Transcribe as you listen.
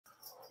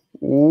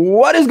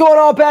What is going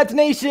on, Pats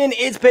Nation?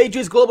 It's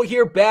Patriots Global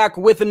here, back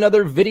with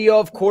another video.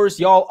 Of course,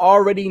 y'all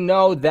already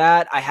know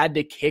that I had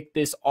to kick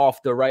this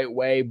off the right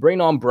way, bring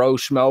on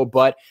Broshmo.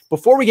 But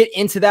before we get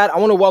into that, I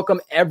want to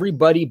welcome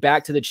everybody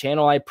back to the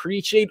channel. I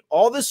appreciate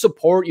all the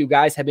support you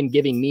guys have been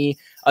giving me,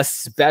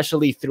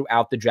 especially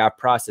throughout the draft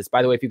process.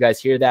 By the way, if you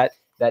guys hear that,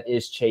 that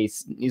is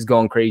Chase. He's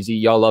going crazy.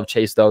 Y'all love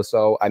Chase, though.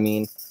 So, I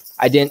mean,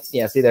 I didn't,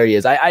 yeah, see, there he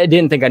is. I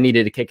didn't think I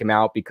needed to kick him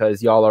out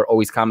because y'all are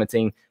always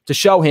commenting to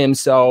show him,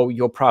 so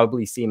you'll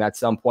probably see him at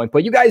some point.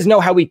 But you guys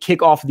know how we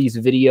kick off these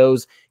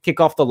videos,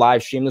 kick off the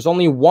live stream. There's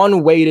only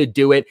one way to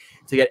do it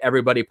to get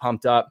everybody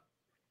pumped up.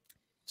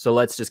 So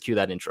let's just cue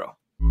that intro.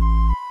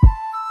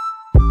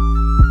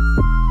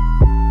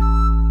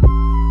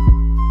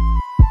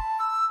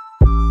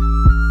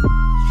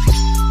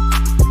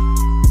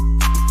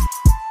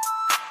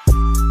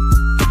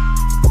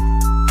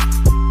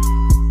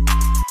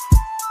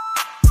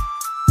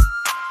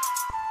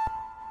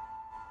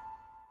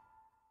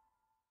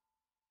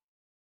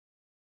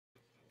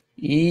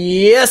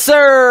 Yes,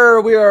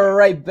 sir. We are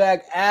right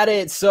back at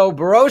it. So,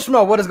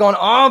 Broshmo, what is going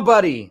on,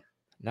 buddy?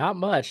 Not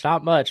much,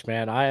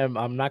 man.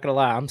 I'm not gonna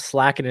lie, I'm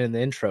slacking in the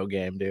intro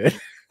game, dude.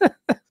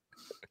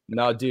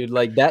 No, dude,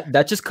 like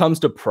that just comes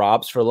to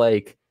props for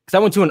like, because I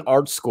went to an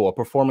art school, a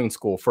performing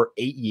school for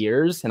 8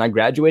 years, and I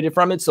graduated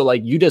from it. So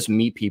like, you just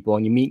meet people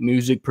and you meet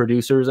music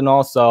producers and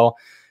all. So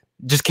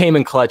just came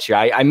in clutch here.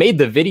 I made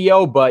the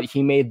video, but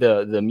he made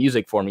the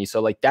music for me.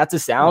 So like, that's a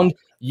sound.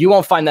 You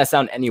won't find that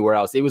sound anywhere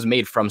else. It was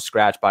made from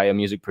scratch by a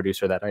music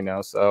producer that I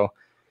know. So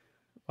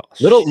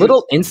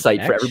little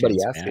insight for everybody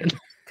asking. Man.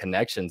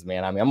 Connections,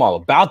 man. I mean, I'm all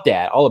about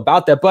that.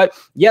 But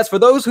yes, for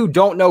those who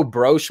don't know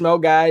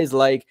Broshmo, guys,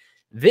 like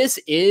this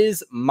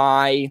is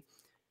my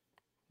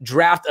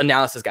draft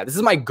analysis guy. This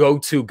is my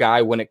go-to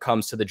guy when it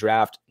comes to the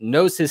draft.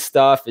 Knows his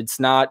stuff. It's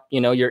not, you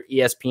know, your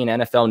ESPN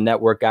NFL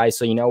network guy.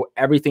 So, you know,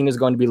 everything is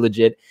going to be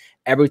legit.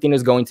 Everything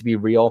is going to be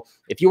real.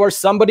 If you are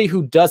somebody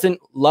who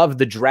doesn't love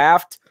the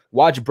draft,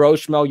 watch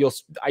Broshmo.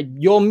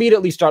 You'll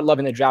immediately start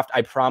loving the draft.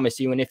 I promise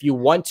you. And if you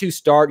want to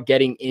start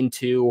getting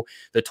into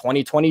the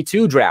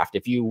 2022 draft,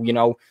 if you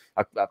know,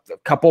 a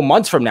couple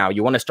months from now,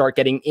 you want to start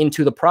getting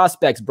into the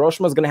prospects,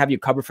 Broshmo is going to have you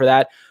covered for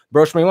that.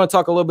 Broshmo, you want to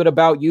talk a little bit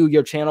about you,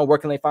 your channel? Where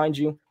can they find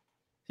you?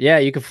 Yeah,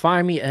 you can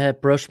find me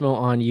at Broshmo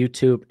on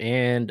YouTube.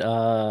 And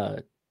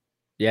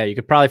yeah, you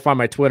could probably find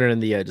my Twitter in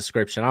the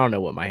description. I don't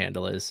know what my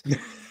handle is. I'm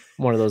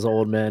one of those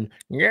old men.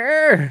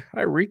 Yeah,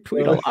 I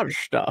retweet a lot of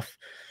stuff.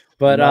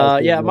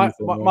 But yeah, my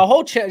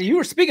whole channel, you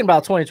were speaking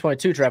about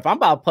 2022 draft. I'm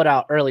about to put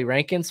out early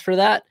rankings for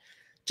that.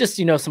 Just,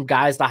 you know, some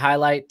guys to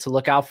highlight to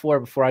look out for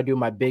before I do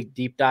my big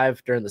deep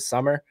dive during the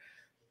summer.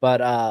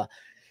 But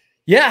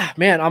yeah,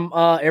 man, I'm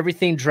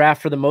everything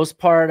draft for the most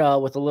part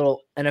with a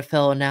little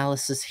NFL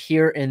analysis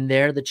here and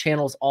there. The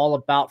channel's all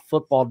about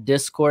football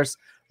discourse,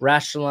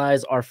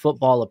 rationalize our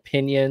football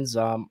opinions.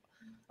 I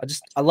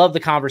love the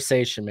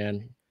conversation,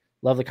 man.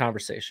 Love the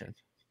conversation.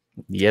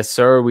 Yes,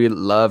 sir. We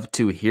love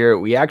to hear it.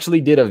 We actually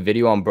did a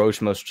video on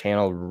Broshmo's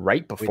channel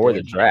right before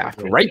the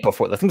draft. Right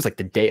before. I think it was like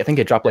the day. I think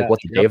it dropped like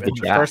the day of the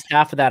draft. The first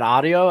half of that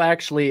audio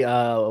actually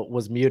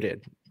was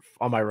muted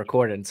on my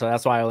recording. So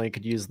that's why I only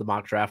could use the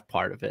mock draft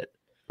part of it.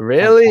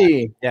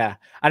 Really? Yeah.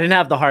 I didn't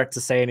have the heart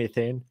to say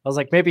anything. I was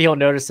like, maybe he'll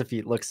notice if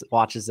he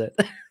watches it.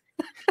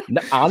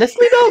 No,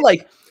 honestly, though,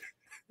 like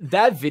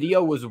that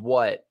video was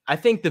what? I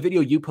think the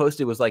video you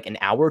posted was like an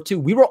hour or two.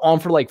 We were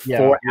on for like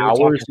 4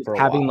 hours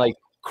having like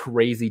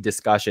crazy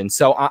discussion.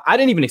 So I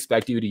didn't even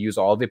expect you to use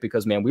all of it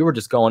because, man, we were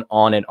just going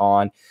on and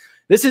on.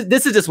 This is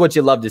just what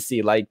you love to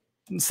see. Like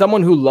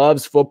someone who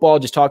loves football,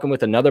 just talking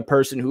with another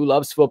person who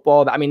loves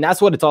football. I mean,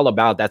 that's what it's all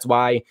about. That's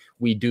why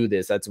we do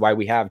this. That's why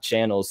we have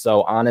channels.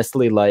 So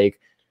honestly, like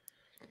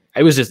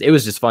it was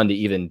just fun to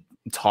even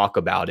talk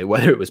about it,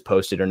 whether it was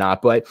posted or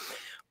not. But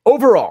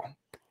overall,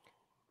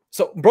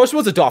 so Broshmo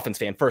was a Dolphins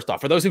fan, first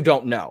off, for those who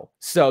don't know.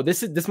 So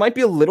this might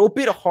be a little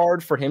bit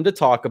hard for him to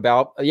talk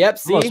about. Yep,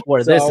 see? I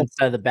wore this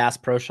instead of the Bass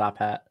Pro Shop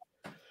hat.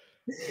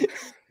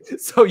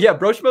 So yeah,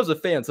 Broshmo's a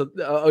fan, so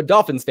a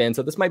Dolphins fan.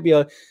 So this might be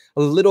a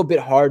little bit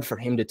hard for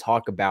him to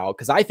talk about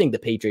because I think the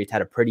Patriots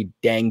had a pretty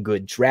dang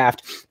good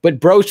draft. But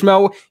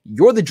Broshmo,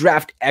 you're the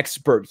draft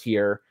expert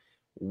here.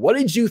 What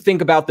did you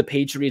think about the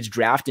Patriots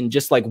draft and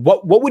just like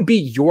what would be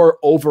your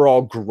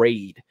overall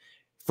grade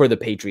for the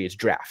Patriots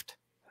draft?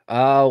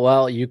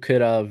 Well, you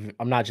could have,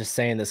 I'm not just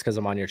saying this because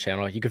I'm on your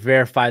channel. You could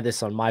verify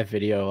this on my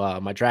video,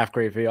 my draft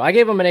grade video. I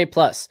gave him an A+.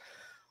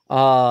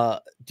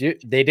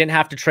 Dude, they didn't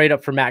have to trade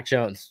up for Mac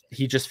Jones.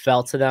 He just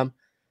fell to them.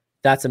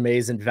 That's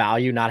amazing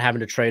value, not having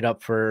to trade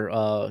up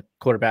for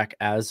quarterback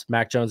as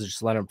Mac Jones and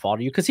just let him fall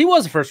to you because he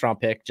was a first-round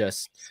pick.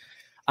 Just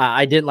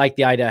I didn't like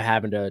the idea of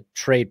having to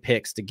trade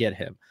picks to get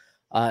him.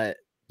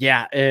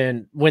 Yeah,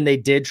 and when they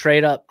did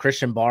trade up,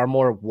 Christian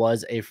Barmore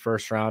was a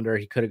first-rounder.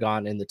 He could have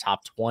gone in the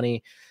top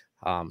 20.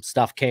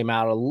 Stuff came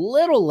out a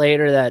little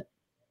later that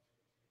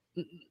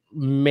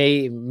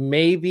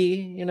maybe,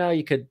 you know,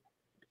 you could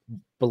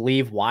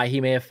believe why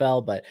he may have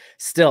fell, but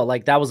still,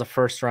 like, that was a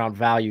first round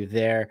value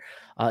there.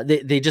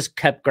 They just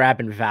kept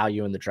grabbing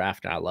value in the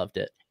draft, and I loved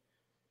it.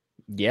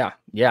 Yeah,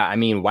 yeah. I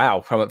mean,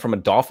 wow. From a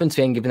Dolphins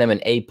fan, giving them an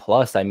A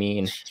plus. I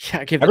mean,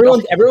 Yeah, give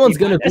everyone's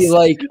gonna be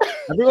like,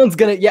 everyone's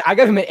gonna. Yeah, I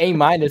got him an A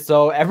minus.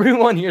 So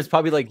everyone here is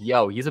probably like,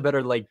 yo, he's a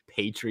better like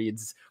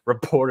Patriots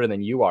reporter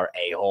than you are,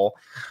 a hole.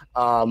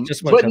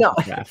 just when it But comes no,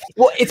 to draft.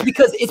 well, it's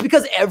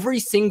because every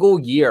single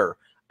year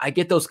I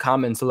get those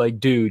comments like,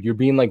 dude, you're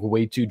being like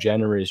way too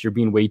generous. You're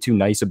being way too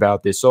nice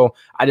about this. So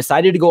I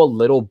decided to go a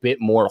little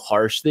bit more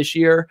harsh this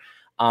year.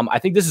 I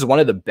think this is one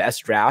of the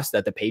best drafts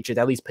that the Patriots,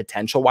 at least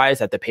potential wise,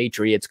 that the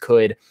Patriots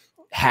could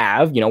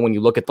have. You know, when you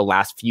look at the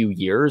last few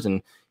years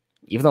and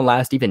even the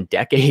last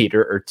decade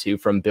or two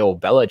from Bill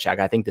Belichick,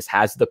 I think this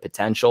has the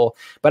potential.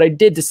 But I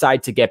did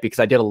decide to get, because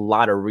I did a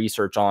lot of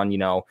research on, you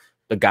know,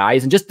 the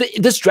guys and just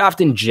this draft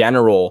in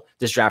general,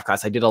 this draft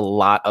class, I did a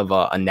lot of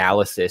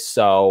analysis.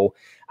 So,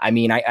 I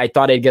mean, I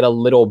thought I'd get a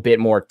little bit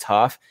more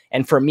tough.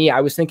 And for me,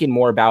 I was thinking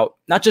more about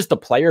not just the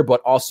player,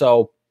 but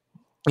also,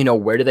 you know,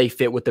 where do they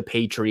fit with the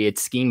Patriots,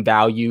 scheme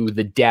value,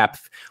 the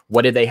depth,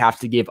 what did they have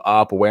to give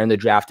up, where in the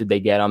draft did they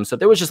get them? So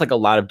there was just like a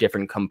lot of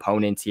different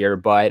components here.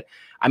 But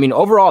I mean,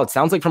 overall, it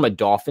sounds like from a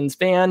Dolphins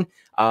fan,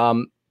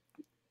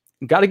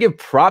 got to give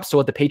props to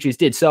what the Patriots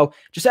did. So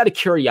just out of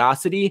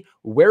curiosity,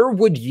 where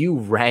would you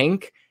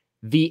rank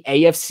the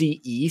AFC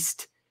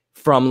East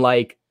from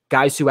like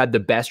guys who had the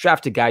best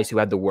draft to guys who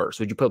had the worst?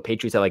 Would you put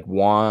Patriots at like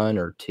 1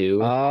 or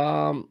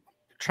 2?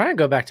 Try and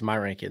go back to my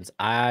rankings.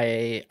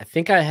 I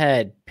think I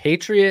had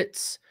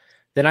Patriots,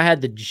 then I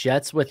had the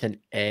Jets with an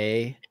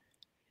A.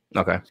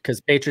 Okay.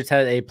 Because Patriots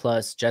had an A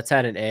plus, Jets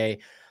had an A.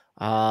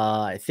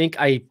 I think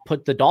I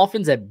put the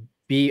Dolphins at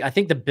B. I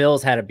think the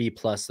Bills had a B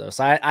plus though.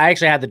 So I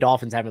actually had the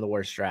Dolphins having the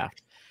worst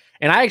draft.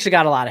 And I actually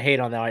got a lot of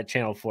hate on that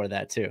channel for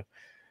that too.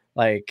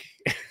 Like,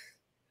 it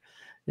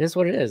is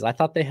what it is. I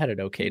thought they had an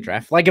okay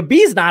draft. Like a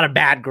B is not a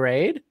bad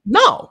grade.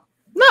 No.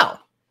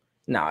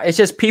 It's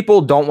just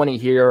people don't want to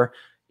hear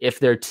if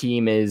their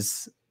team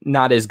is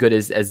not as good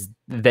as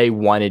they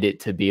wanted it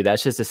to be.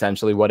 That's just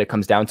essentially what it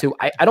comes down to.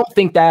 I don't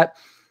think that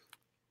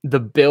the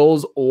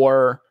Bills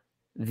or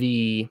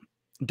the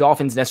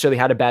Dolphins necessarily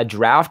had a bad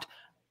draft.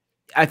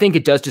 I think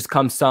it does just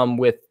come some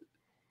with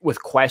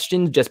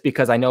questions, just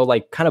because I know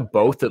like kind of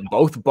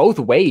both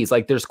ways,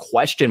 like there's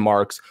question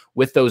marks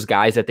with those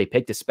guys that they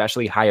picked,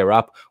 especially higher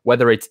up,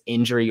 whether it's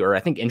injury or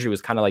I think injury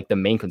was kind of like the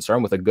main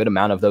concern with a good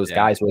amount of those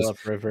guys. Philip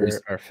Rivers.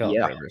 Well,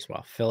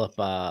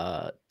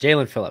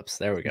 Jalen Phillips.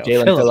 There we go.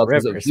 Jalen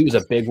Phillips, he was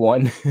a big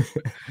one.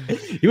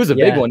 He was a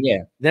big one. Yeah.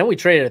 Then we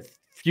traded a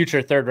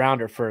future third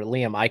rounder for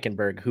Liam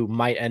Eichenberg, who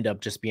might end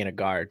up just being a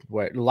guard,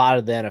 where a lot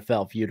of the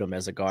NFL viewed him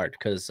as a guard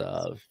because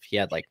he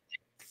had like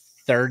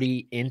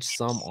 30-inch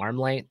some arm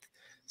length.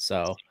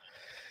 So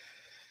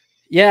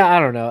yeah, I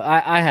don't know.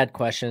 I had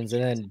questions,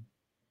 and then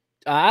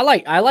I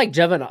like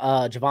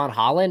Javon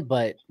Holland,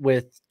 but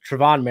with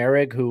Trevon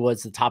Merrick, who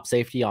was the top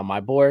safety on my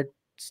board,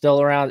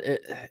 still around.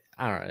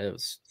 I don't know. It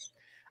was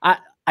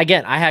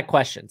I had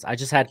questions. I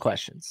just had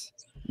questions.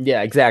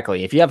 Yeah,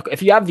 exactly. If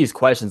you have these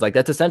questions, like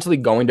that's essentially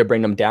going to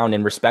bring them down,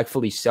 and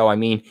respectfully so. I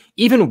mean,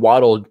 even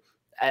Waddle,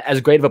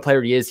 as great of a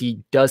player he is, he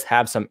does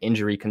have some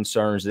injury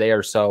concerns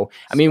there. So,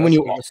 I mean, when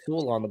you have a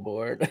stool on the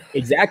board,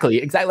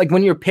 exactly. Like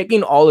when you're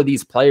picking all of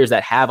these players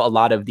that have a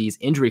lot of these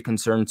injury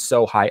concerns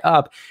so high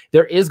up,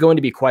 there is going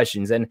to be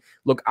questions. And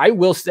look, I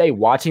will say,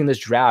 watching this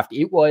draft,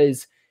 it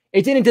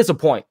didn't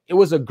disappoint. It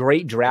was a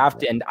great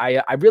draft, and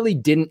I really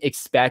didn't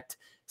expect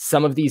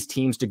some of these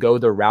teams to go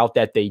the route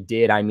that they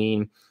did. I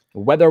mean,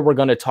 whether we're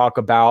going to talk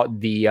about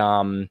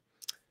the,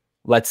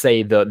 let's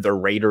say the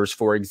Raiders,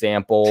 for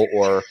example,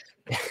 or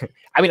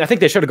I mean, I think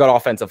they should have gone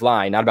offensive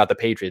line, not about the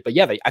Patriots, but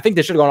yeah, I think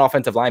they should have gone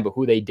offensive line, but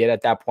who they did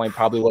at that point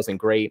probably wasn't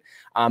great.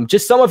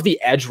 Just some of the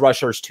edge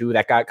rushers too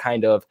that got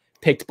kind of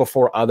picked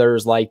before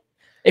others. Like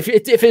if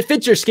it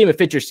fits your scheme, it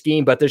fits your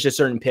scheme, but there's just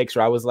certain picks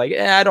where I was like,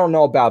 I don't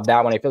know about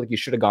that one. I feel like you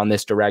should have gone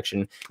this direction.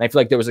 And I feel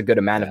like there was a good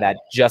amount of that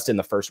just in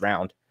the first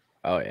round.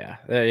 Oh yeah.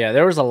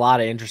 There was a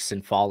lot of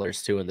interesting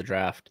fallers too in the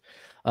draft.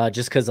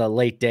 Just because of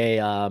late day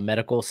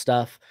medical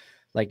stuff.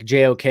 Like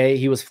JOK,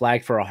 he was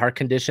flagged for a heart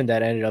condition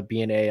that ended up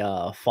being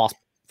a false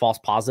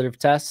positive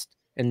test,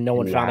 and no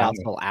one found out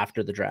until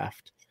after the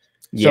draft.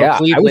 Yeah, so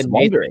Cleveland I was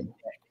wondering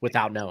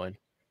without knowing.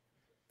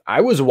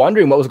 I was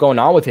wondering what was going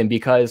on with him,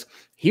 because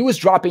he was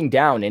dropping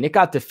down, and it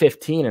got to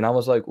 15, and I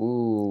was like,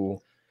 ooh.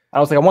 I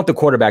was like, I want the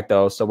quarterback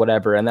though, so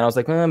whatever. And then I was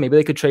like, maybe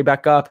they could trade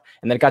back up.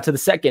 And then it got to the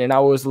second, and I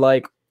was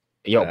like,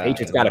 yo,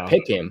 Patriots got to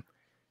pick him.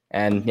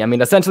 And I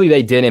mean, essentially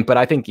they didn't, but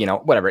I think,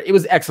 whatever. It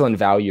was excellent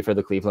value for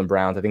the Cleveland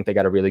Browns. I think they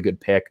got a really good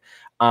pick.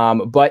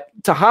 But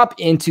to hop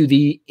into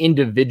the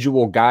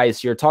individual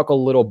guys here, talk a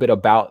little bit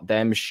about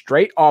them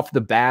straight off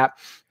the bat.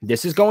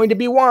 This is going to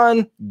be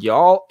one,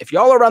 y'all. If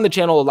y'all are around the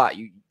channel a lot,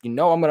 you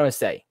know I'm going to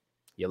say,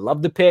 you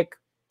love the pick,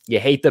 you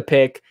hate the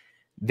pick.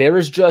 There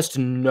is just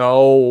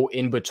no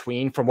in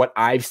between from what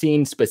I've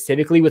seen,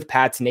 specifically with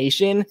Pat's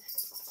Nation.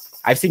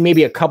 I've seen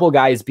maybe a couple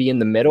guys be in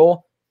the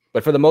middle.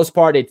 But for the most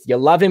part, it's you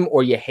love him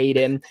or you hate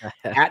him.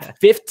 At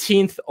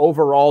 15th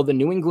overall, the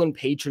New England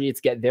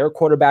Patriots get their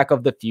quarterback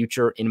of the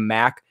future in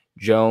Mac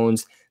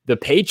Jones. The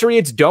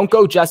Patriots don't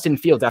go Justin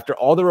Fields after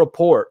all the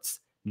reports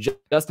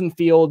Justin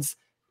Fields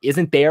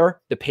isn't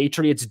there. The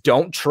Patriots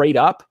don't trade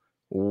up.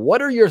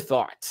 What are your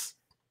thoughts?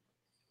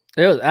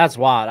 That's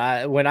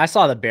wild. When I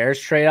saw the Bears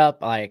trade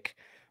up, like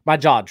my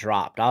jaw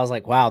dropped. I was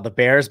like, wow, the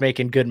Bears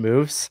making good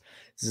moves.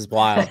 This is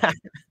wild.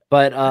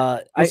 But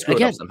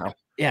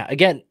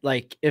again,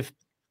 like if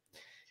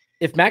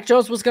Mac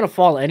Jones was gonna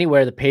fall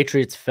anywhere, the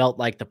Patriots felt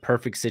like the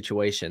perfect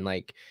situation.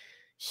 Like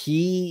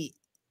he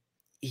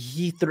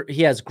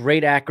has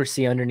great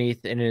accuracy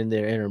underneath and in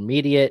the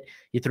intermediate.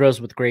 He throws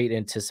with great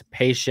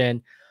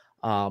anticipation.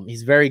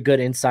 He's very good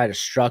inside of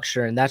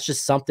structure, and that's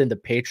just something the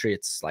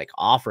Patriots like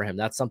offer him.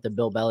 That's something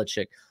Bill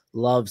Belichick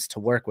loves to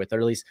work with, or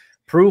at least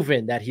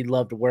proven that he'd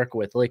love to work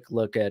with. Like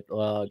look at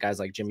guys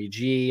like Jimmy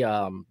G,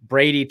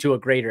 Brady to a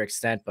greater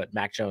extent, but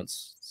Mac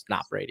Jones is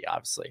not Brady,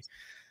 obviously.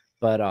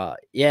 But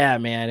yeah,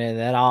 man, and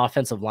that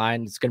offensive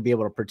line is going to be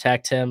able to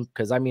protect him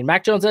because I mean,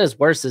 Mac Jones at his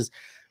worst is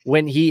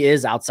when he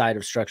is outside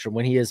of structure,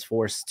 when he is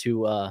forced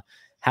to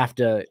have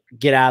to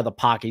get out of the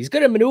pocket. He's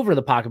good at maneuvering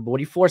the pocket, but when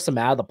you force him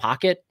out of the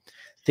pocket,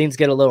 things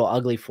get a little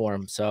ugly for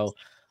him. So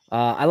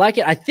I like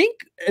it. I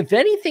think if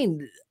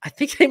anything, I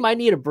think they might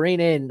need to bring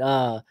in,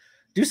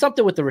 do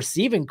something with the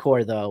receiving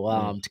core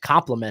though, to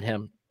complement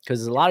him.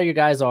 Because a lot of you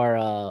guys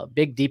are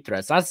big deep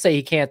threats. Not to say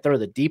he can't throw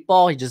the deep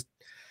ball. He just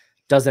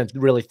doesn't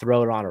really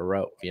throw it on a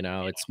rope. You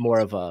know, it's more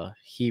of a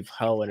heave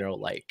ho and it'll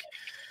like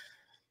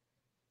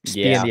just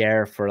be in the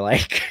air for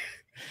like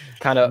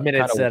kind of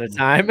minutes at a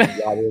time.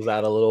 Wobbles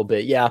out a little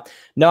bit. Yeah,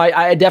 no,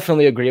 I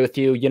definitely agree with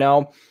you. You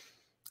know,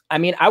 I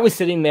mean, I was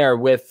sitting there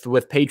with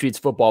Patriots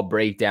Football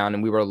Breakdown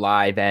and we were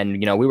live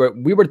and, you know,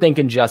 we were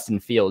thinking Justin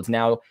Fields.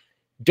 Now,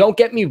 don't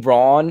get me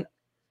wrong.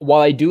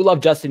 While I do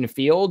love Justin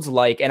Fields,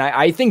 like, and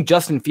I think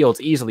Justin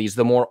Fields easily is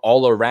the more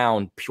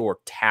all-around, pure,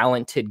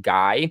 talented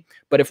guy.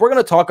 But if we're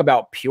going to talk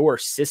about pure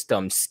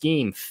system,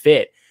 scheme,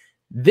 fit,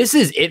 this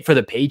is it for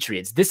the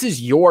Patriots. This is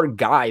your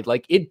guy.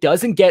 Like, it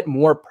doesn't get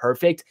more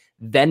perfect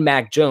than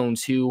Mac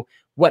Jones, who,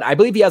 I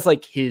believe he has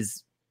like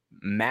his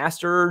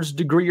master's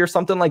degree or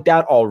something like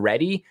that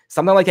already.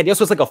 Something like that. He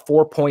also has like a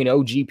 4.0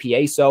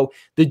 GPA. So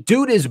the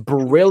dude is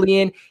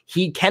brilliant.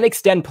 He can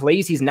extend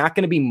plays. He's not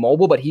going to be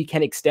mobile, but he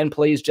can extend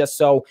plays just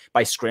so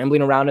by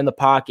scrambling around in the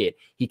pocket.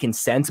 He can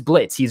sense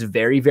blitz. He's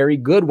very, very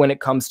good when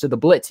it comes to the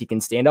blitz. He can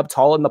stand up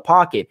tall in the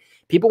pocket.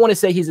 People want to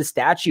say he's a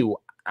statue.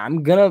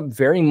 I'm going to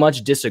very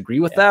much disagree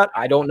with that.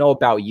 I don't know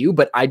about you,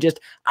 but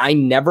I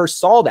never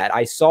saw that.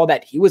 I saw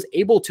that he was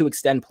able to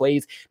extend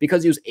plays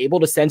because he was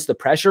able to sense the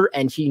pressure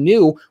and he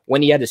knew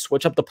when he had to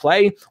switch up the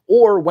play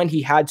or when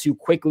he had to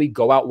quickly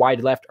go out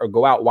wide left or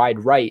go out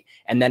wide right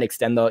and then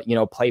extend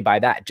the, play by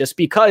that. Just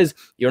because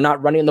you're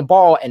not running the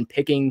ball and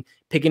picking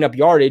up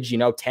yardage,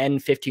 10,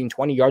 15,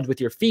 20 yards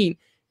with your feet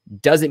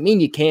doesn't mean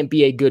you can't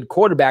be a good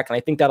quarterback. And I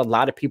think that a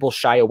lot of people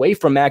shy away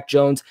from Mac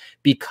Jones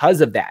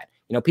because of that.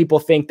 People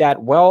think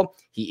that, well,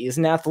 he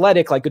isn't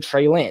athletic like a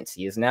Trey Lance.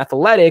 He isn't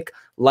athletic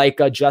like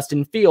a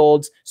Justin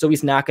Fields, so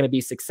he's not going to be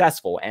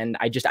successful. And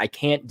I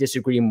can't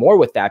disagree more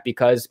with that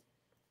because,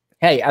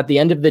 hey, at the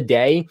end of the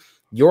day,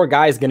 your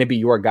guy is going to be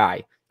your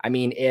guy. I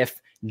mean,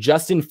 if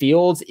Justin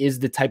Fields is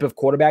the type of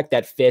quarterback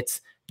that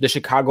fits the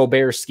Chicago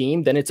Bears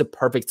scheme, then it's a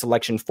perfect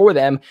selection for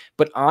them.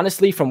 But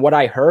honestly, from what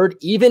I heard,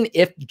 even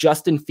if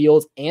Justin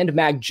Fields and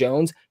Mac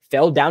Jones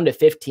fell down to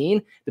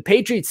 15, the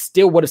Patriots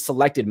still would have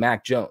selected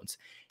Mac Jones.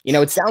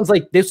 It sounds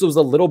like this was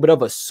a little bit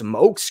of a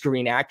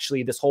smokescreen,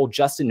 actually, this whole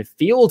Justin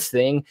Fields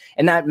thing,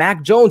 and that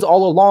Mac Jones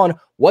all along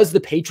was the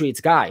Patriots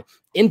guy.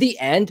 In the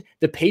end,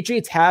 the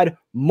Patriots had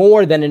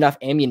more than enough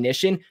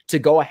ammunition to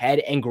go ahead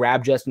and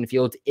grab Justin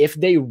Fields if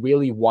they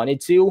really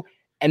wanted to,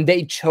 and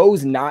they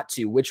chose not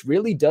to, which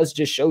really does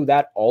just show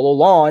that all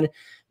along,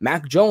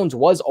 Mac Jones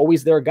was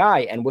always their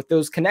guy. And with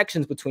those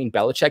connections between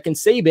Belichick and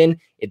Saban,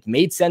 it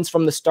made sense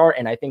from the start,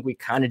 and I think we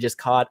kind of just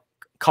caught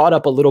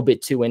up a little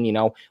bit too in,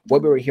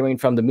 what we were hearing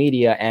from the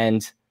media.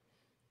 And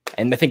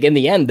I think in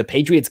the end, the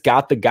Patriots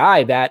got the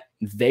guy that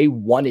they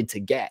wanted to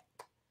get.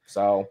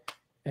 So,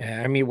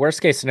 yeah, I mean,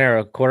 worst case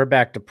scenario,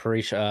 quarterback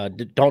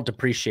don't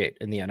depreciate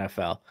in the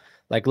NFL.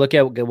 Like, look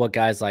at what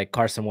guys like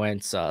Carson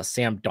Wentz,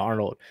 Sam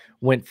Darnold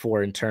went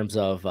for in terms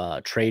of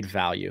trade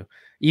value.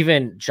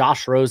 Even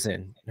Josh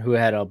Rosen, who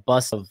had a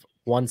bust of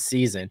one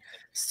season,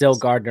 still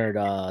garnered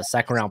a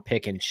second round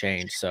pick and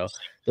change. So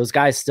those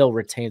guys still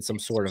retain some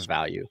sort of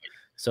value.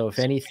 So if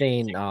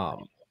anything,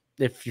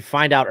 if you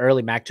find out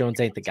early Mac Jones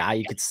ain't the guy,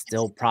 you could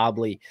still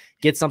probably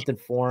get something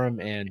for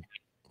him and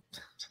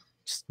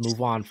just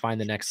move on,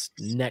 find the next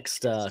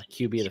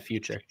QB of the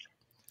future.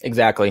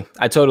 Exactly.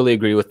 I totally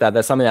agree with that.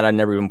 That's something that I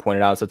never even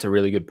pointed out. So it's a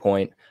really good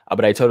point,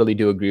 but I totally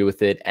do agree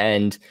with it.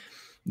 And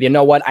you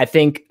know what? I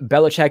think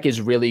Belichick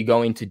is really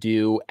going to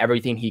do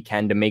everything he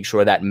can to make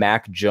sure that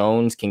Mac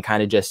Jones can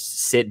kind of just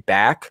sit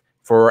back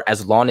for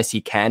as long as he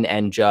can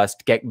and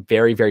just get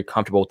very, very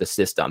comfortable with the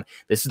system.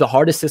 This is the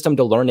hardest system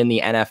to learn in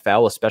the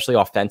NFL, especially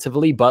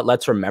offensively. But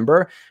let's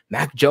remember,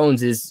 Mac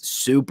Jones is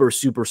super,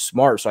 super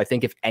smart. So I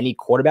think if any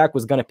quarterback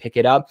was going to pick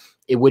it up,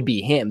 it would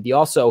be him. The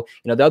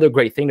other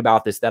great thing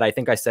about this that I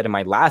think I said in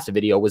my last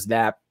video was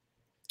that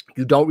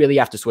you don't really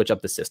have to switch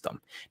up the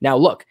system. Now,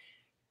 look,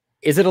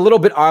 Is it a little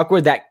bit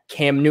awkward that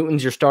Cam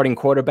Newton's your starting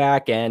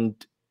quarterback and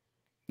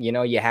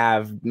you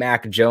have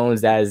Mac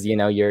Jones as,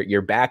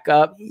 your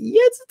backup?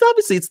 Yeah, it's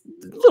obviously it's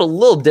a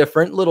little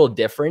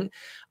different.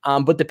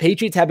 But the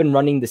Patriots have been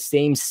running the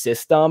same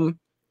system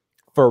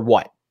for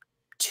what,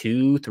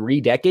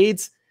 2-3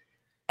 decades?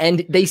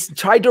 And they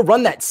tried to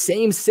run that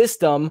same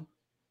system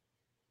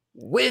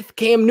with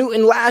Cam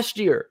Newton last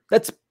year.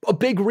 That's a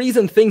big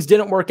reason things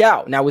didn't work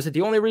out. Now, was it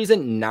the only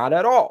reason? Not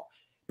at all.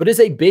 But it's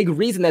a big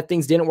reason that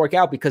things didn't work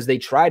out because they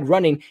tried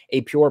running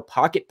a pure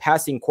pocket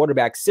passing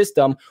quarterback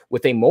system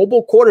with a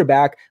mobile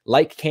quarterback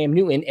like Cam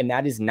Newton, and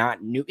that is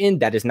not Newton.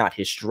 That is not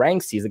his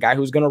strengths. He's a guy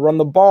who's going to run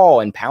the ball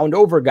and pound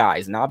over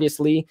guys. And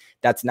obviously,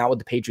 that's not what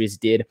the Patriots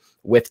did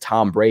with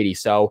Tom Brady.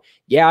 So,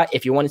 yeah,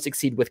 if you want to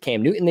succeed with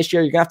Cam Newton this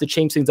year, you're going to have to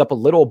change things up a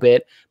little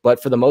bit.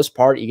 But for the most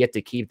part, you get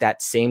to keep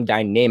that same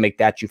dynamic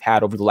that you've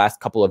had over the last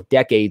couple of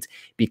decades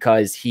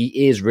because he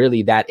is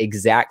really that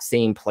exact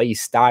same play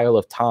style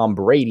of Tom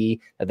Brady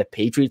that the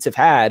Patriots have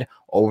had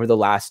over the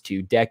last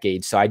 2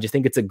 decades. So I just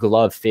think it's a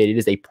glove fit. It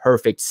is a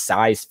perfect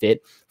size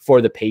fit for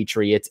the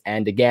Patriots.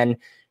 And again,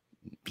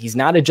 he's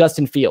not a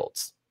Justin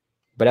Fields,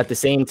 but at the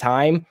same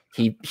time,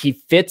 he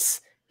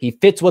fits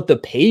what the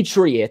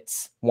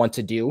Patriots want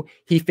to do.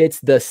 He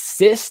fits the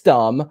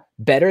system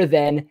better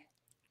than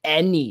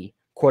any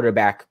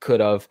quarterback could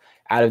have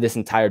out of this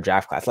entire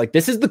draft class. Like,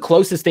 this is the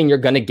closest thing you're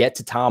going to get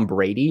to Tom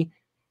Brady.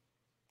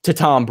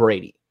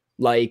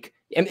 Like,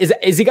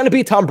 is he going to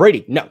be Tom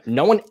Brady?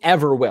 No one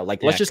ever will.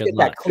 Like, let's just get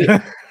that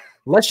clear.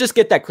 Let's just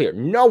get that clear.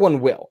 No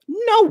one will.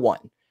 No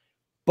one.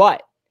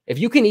 But if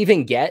you can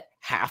even get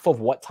half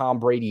of what Tom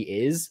Brady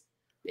is,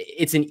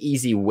 it's an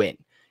easy win.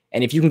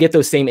 And if you can get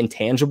those same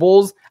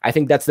intangibles, I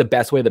think that's the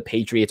best way the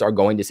Patriots are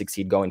going to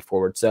succeed going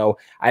forward. So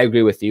I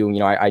agree with you.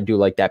 I do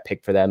like that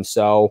pick for them.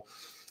 So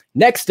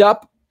next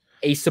up,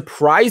 a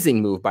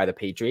surprising move by the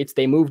Patriots.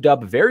 They moved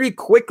up very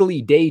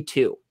quickly day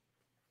 2.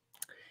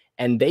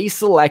 And they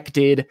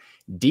selected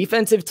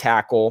defensive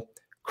tackle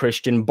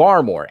Christian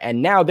Barmore.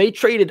 And now they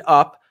traded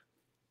up,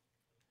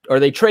 or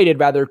they traded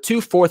rather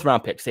 2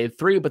 4th-round picks. They had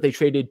 3, but they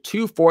traded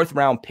 2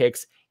 4th-round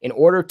picks in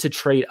order to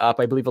trade up,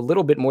 I believe, a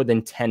little bit more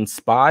than 10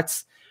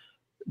 spots.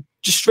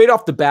 Just straight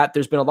off the bat,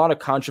 there's been a lot of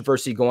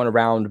controversy going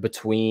around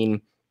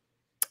between,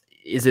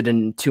 is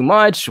it too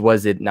much?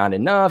 Was it not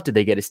enough? Did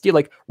they get a steal?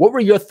 Like, what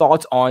were your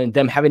thoughts on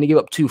them having to give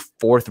up 2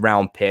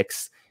 4th-round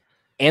picks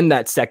and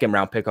that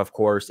 2nd-round pick, of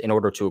course, in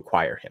order to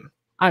acquire him?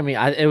 I mean,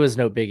 it was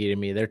no biggie to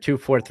me. They're 2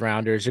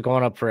 4th-rounders. You're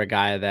going up for a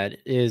guy that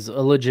is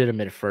a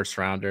legitimate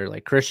 1st-rounder,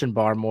 like Christian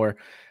Barmore.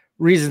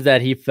 Reasons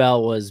that he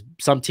fell was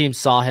some teams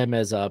saw him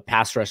as a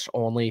pass rush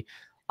only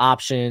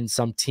option.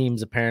 Some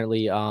teams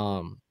apparently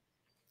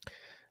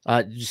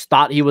just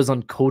thought he was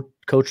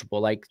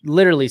uncoachable. Like,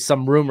 literally,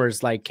 some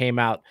rumors like came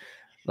out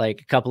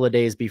like a couple of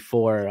days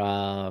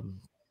before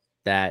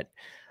that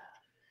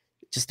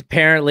just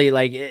apparently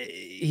like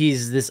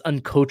he's this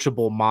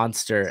uncoachable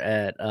monster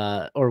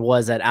at or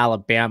was at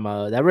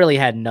Alabama that really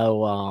had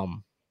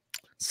no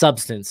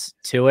substance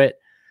to it.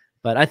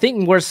 But I think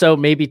more so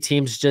maybe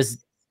teams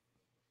just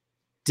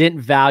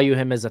didn't value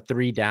him as a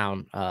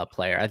 3-down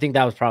player. I think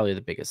that was probably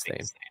the biggest thing.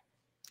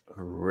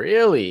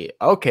 Really?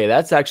 Okay,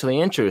 that's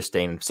actually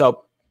interesting.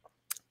 So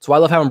I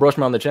love having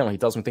Broshmo on the channel. He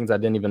tells me things I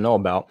didn't even know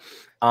about.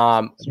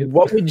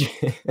 What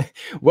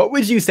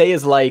would you say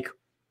is like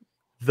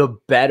the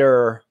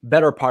better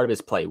part of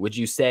his play? Would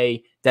you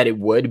say that it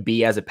would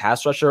be as a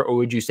pass rusher, or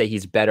would you say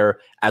he's better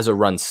as a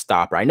run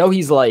stopper? I know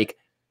he's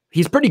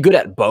pretty good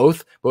at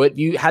both, but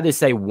you had to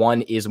say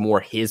one is more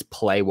his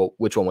play. Well,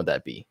 which one would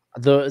that be?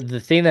 The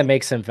thing that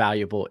makes him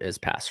valuable is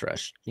pass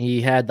rush.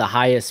 He had the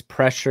highest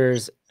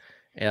pressures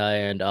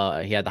and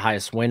he had the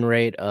highest win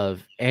rate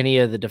of any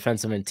of the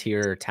defensive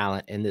interior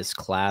talent in this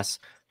class.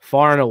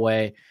 Far and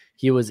away,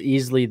 he was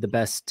easily the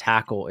best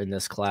tackle in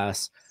this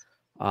class.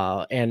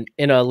 And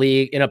in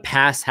a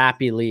pass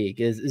happy league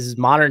is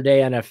modern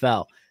day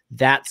NFL.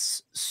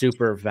 That's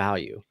super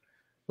value.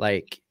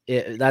 Like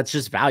that's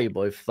just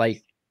valuable.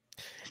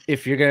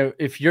 If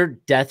your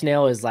death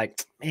nail is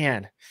like,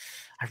 man,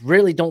 I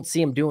really don't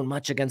see him doing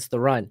much against the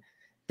run,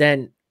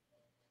 then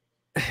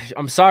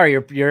I'm sorry,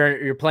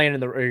 you're playing in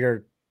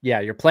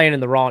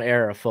the wrong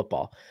era of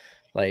football.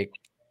 Like,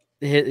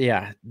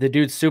 the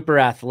dude's super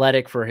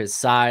athletic for his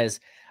size.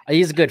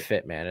 He's a good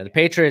fit, man. And the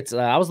Patriots,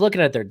 I was looking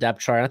at their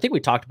depth chart. I think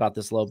we talked about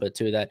this a little bit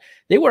too, that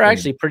they were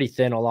actually pretty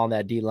thin along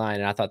that D line,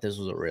 and I thought this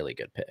was a really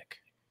good pick.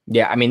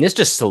 Yeah, I mean, this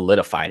just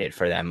solidified it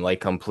for them,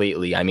 like,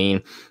 completely. I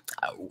mean,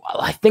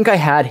 I think I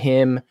had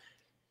him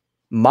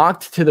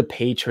mocked to the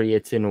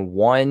Patriots in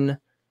one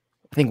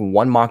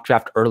mock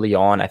draft early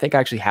on. I think I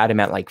actually had him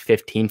at like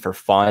 15 for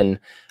fun.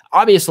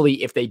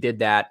 Obviously, if they did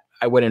that,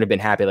 I wouldn't have been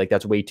happy. Like,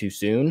 that's way too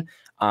soon.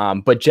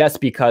 But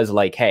just because,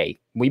 like, hey,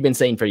 we've been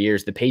saying for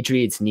years, the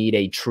Patriots need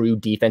a true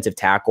defensive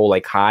tackle,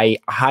 like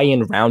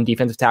high-end round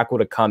defensive tackle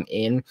to come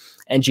in,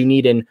 and you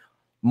need an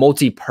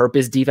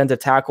multi-purpose defensive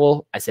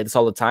tackle. I say this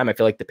all the time. I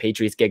feel like the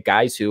Patriots get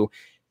guys who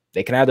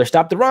they can either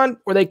stop the run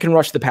or they can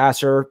rush the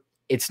passer.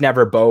 it's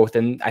never both.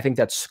 And I think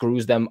that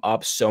screws them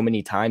up so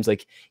many times.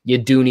 Like, you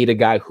do need a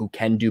guy who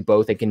can do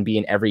both. It can be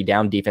an every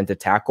down defensive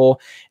tackle.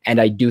 And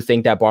I do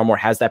think that Barmore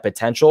has that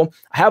potential.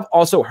 I have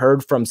also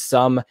heard from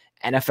some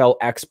NFL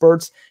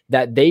experts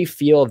that they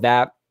feel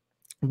that,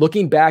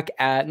 looking back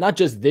at not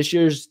just this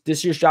year's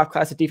draft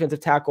class of defensive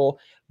tackle,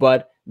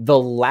 but the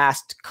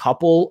last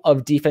couple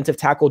of defensive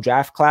tackle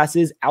draft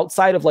classes,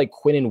 outside of like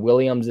Quinnen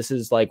Williams, this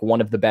is like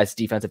one of the best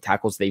defensive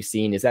tackles they've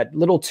seen. Is that a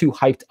little too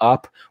hyped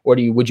up, or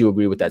would you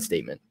agree with that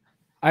statement?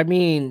 I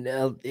mean,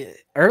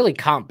 early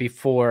comp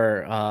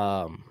before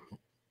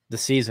the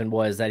season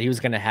was that he was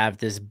going to have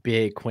this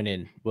big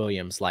Quinnen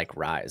Williams like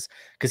rise,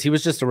 because he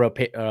was just a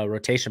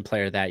rotation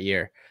player that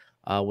year.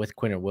 With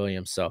Quinnen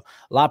Williams. So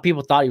a lot of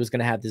people thought he was going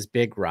to have this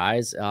big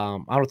rise. I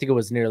don't think it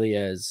was nearly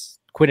as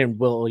Quinnen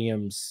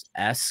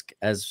Williams-esque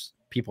as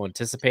people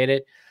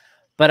anticipated.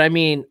 But I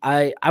mean,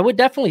 I would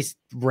definitely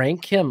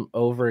rank him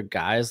over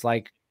guys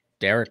like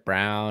Derek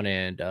Brown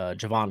and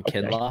Javon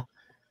Kinlaw,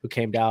 who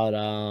came out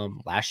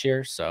last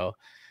year. So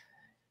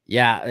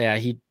yeah,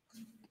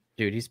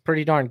 he's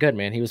pretty darn good,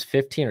 man. He was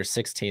 15th or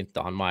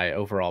 16th on my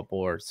overall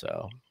board.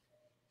 So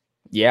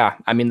yeah,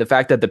 I mean, the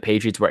fact that the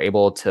Patriots were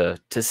able to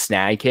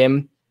snag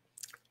him,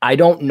 I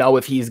don't know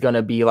if he's going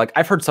to be like,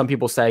 I've heard some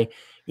people say,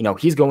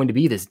 he's going to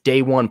be this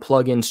day one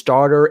plug-in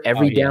starter,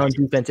 every down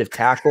defensive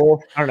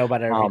tackle. I don't know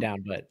about every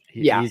down, but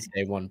he's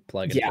day one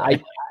plug-in. Yeah,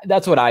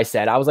 that's what I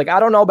said. I was like, I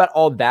don't know about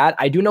all that.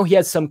 I do know he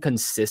has some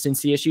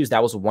consistency issues.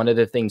 That was one of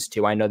the things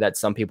too. I know that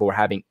some people were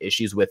having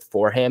issues with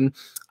for him.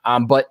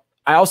 But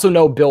I also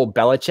know Bill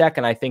Belichick,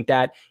 and I think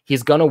that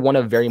he's going to want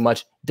to very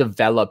much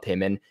develop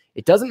him. And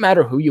it doesn't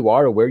matter who you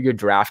are or where you're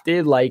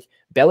drafted. Like,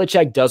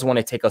 Belichick does want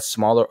to take a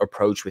smaller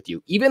approach with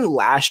you. Even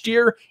last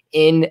year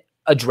in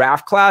a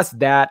draft class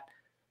that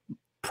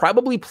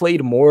probably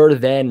played more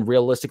than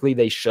realistically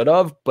they should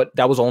have, but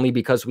that was only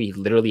because we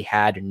literally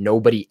had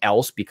nobody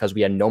else, because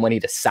we had no money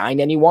to sign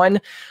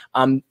anyone.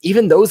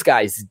 Even those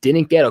guys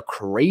didn't get a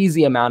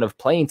crazy amount of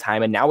playing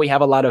time. And now we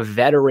have a lot of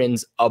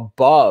veterans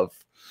above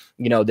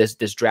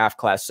this draft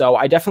class. So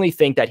I definitely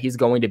think that he's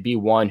going to be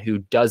one who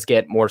does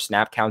get more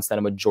snap counts than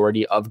a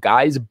majority of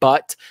guys.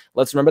 But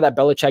let's remember that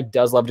Belichick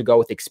does love to go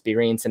with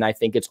experience. And I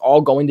think it's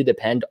all going to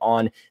depend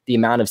on the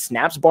amount of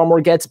snaps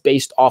Barmore gets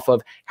based off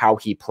of how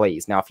he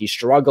plays. Now, if he's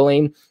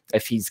struggling,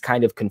 if he's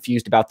kind of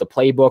confused about the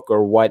playbook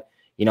or what,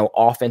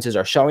 offenses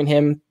are showing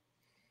him,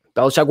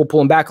 Belichick will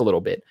pull him back a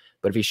little bit.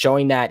 But if he's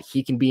showing that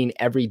he can be an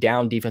every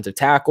down defensive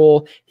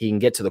tackle, he can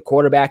get to the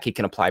quarterback, he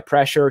can apply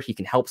pressure, he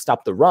can help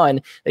stop the run,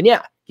 then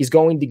yeah, he's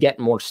going to get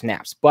more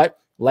snaps. But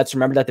let's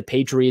remember that the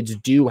Patriots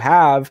do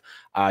have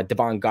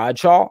Devon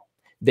Godshaw.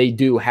 They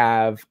do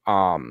have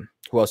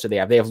who else do they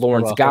have? They have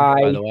Lawrence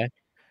Guy. By the way,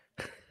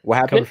 what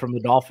happened? Coming from the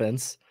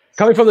Dolphins.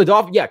 Coming from the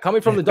Dolphins, yeah,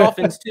 coming from the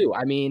Dolphins too.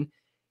 I mean,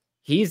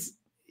 he's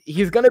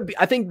gonna be.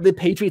 I think the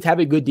Patriots have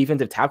a good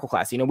defensive tackle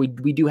class.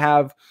 We do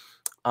have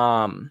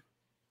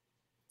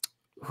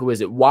who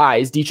is it?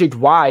 Wise, Dietrich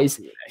Wise.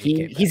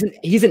 He's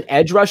an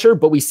edge rusher,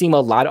 but we see him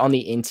a lot on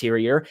the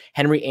interior.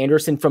 Henry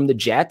Anderson from the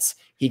Jets,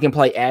 he can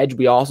play edge.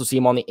 We also see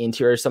him on the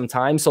interior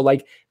sometimes. So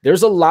like,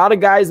 there's a lot of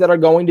guys that are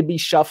going to be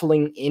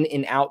shuffling in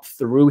and out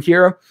through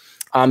here.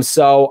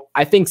 So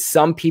I think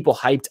some people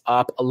hyped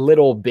up a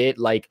little bit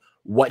like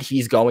what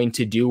he's going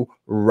to do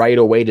right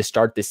away to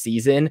start the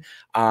season.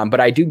 But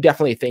I do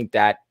definitely think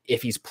that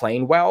if he's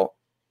playing well,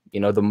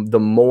 the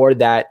more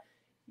that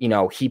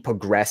he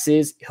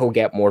progresses, he'll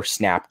get more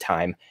snap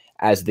time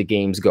as the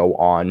games go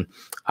on.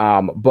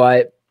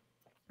 But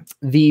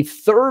the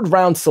third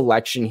round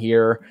selection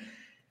here,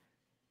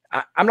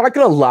 I'm not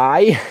going to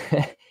lie,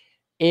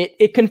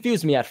 it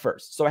confused me at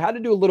first. So I had to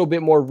do a little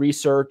bit more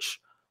research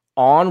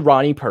on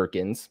Ronnie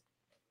Perkins,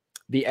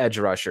 the edge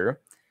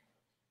rusher,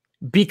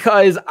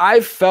 because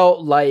I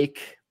felt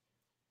like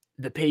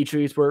the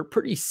Patriots were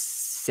pretty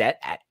set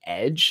at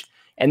edge.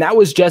 And that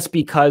was just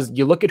because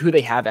you look at who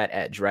they have at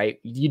edge, right?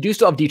 You do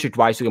still have Dietrich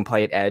Weiss who can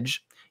play at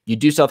edge. You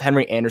do still have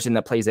Henry Anderson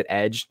that plays at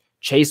edge.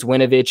 Chase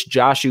Winovich,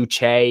 Josh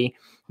Uche,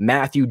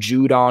 Matthew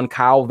Judon,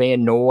 Kyle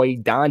Van Noy,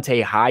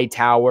 Dante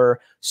Hightower.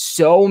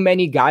 So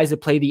many guys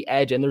that play the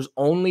edge, and there's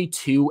only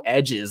two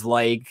edges.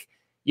 Like,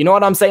 you know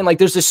what I'm saying? Like,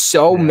 there's just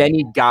so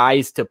many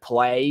guys to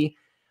play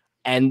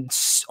and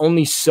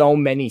only so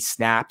many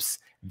snaps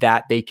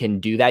that they can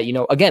do that.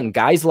 Again,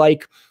 guys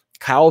like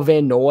Kyle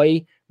Van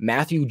Noy,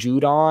 Matthew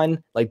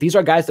Judon, like these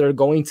are guys that are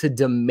going to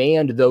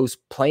demand those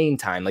playing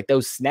time, like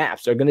those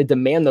snaps. They're going to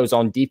demand those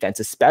on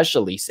defense,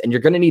 especially, and you're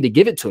going to need to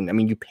give it to them. I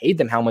mean, you paid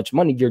them how much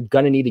money, you're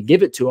going to need to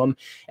give it to them.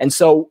 And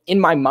so in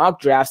my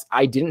mock drafts,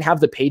 I didn't have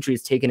the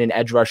Patriots taking an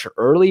edge rusher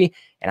early,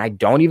 and I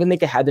don't even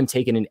think I had them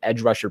taking an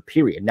edge rusher,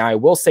 period. Now, I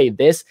will say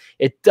this,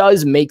 it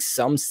does make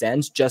some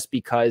sense just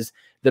because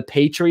the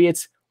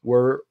Patriots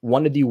were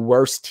one of the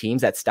worst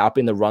teams at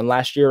stopping the run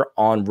last year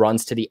on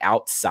runs to the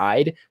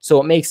outside.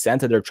 So it makes sense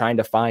that they're trying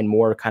to find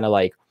more kind of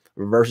like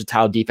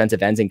versatile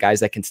defensive ends and guys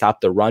that can stop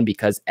the run,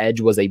 because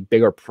edge was a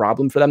bigger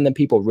problem for them than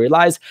people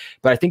realize.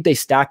 But I think they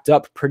stacked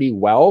up pretty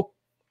well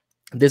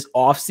this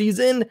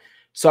offseason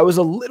So I was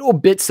a little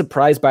bit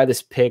surprised by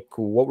this pick.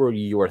 What were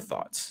your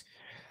thoughts?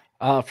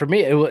 For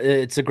me,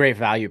 it's a great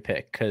value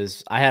pick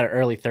because I had an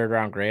early third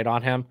round grade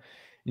on him.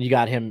 And you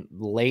got him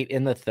late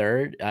in the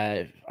third.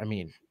 I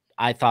mean,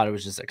 I thought it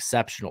was just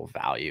exceptional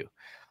value.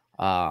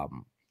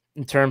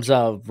 In terms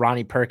of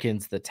Ronnie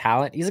Perkins, the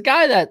talent, he's a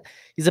guy that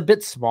he's a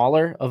bit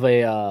smaller of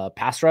a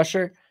pass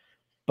rusher,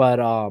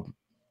 but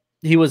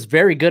he was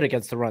very good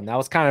against the run. That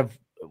was kind of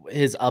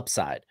his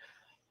upside.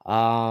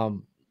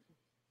 From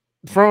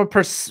a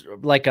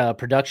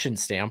production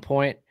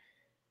standpoint,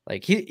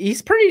 like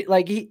he's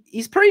pretty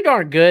he's pretty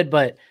darn good,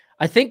 but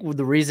I think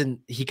the reason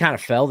he kind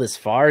of fell this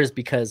far is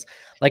because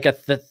like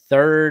the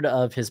third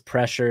of his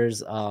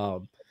pressures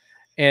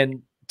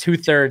and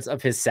 2/3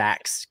 of his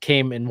sacks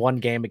came in one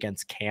game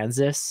against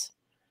Kansas.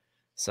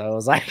 So I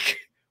was like,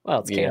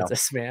 well, it's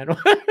Kansas, man.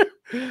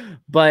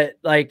 But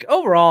like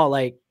overall,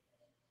 like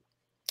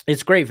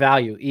it's great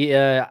value.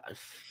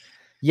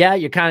 Yeah,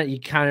 you kind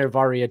of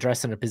already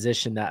addressing a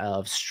position that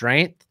of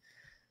strength.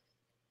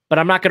 But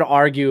I'm not going to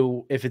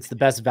argue if it's the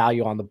best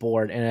value on the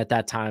board. And at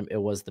that time, it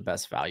was the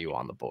best value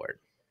on the board.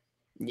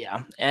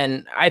 Yeah.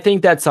 And I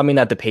think that's something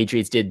that the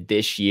Patriots did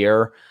this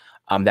year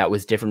that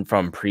was different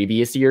from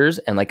previous years.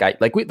 And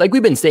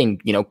we've been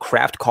saying, you know,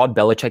 Kraft called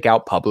Belichick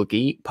out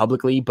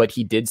publicly, but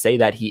he did say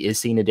that he is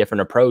seeing a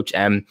different approach.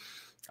 And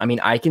I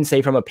mean, I can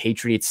say from a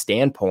Patriots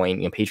standpoint,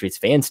 you know, Patriots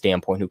fan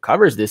standpoint who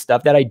covers this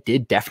stuff, that I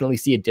did definitely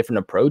see a different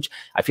approach.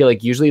 I feel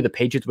like usually the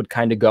Patriots would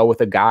kind of go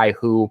with a guy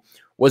who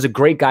was a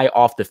great guy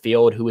off the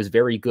field, who was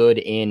very good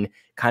in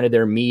kind of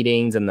their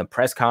meetings and the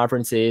press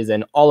conferences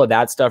and all of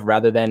that stuff,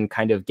 rather than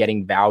kind of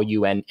getting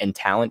value and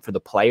talent for the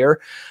player.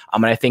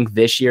 And I think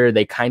this year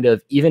they kind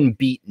of even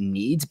beat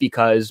needs,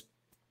 because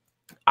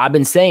I've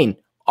been saying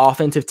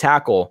offensive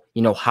tackle,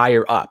 you know,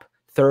 higher up,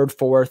 3rd,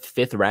 4th,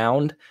 5th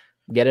round,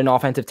 get an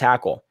offensive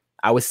tackle.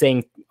 I was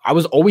saying I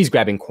was always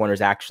grabbing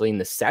corners actually in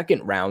the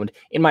 2nd round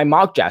in my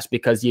mock drafts,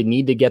 because you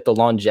need to get the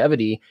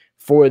longevity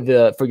for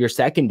your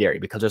secondary,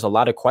 because there's a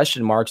lot of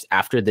question marks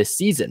after this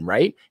season,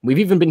 right? We've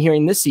even been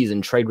hearing this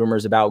season trade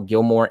rumors about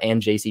Gilmore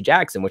and JC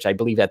Jackson, which I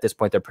believe at this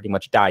point they're pretty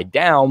much died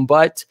down,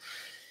 but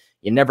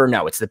you never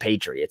know. It's the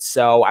Patriots.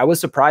 So I was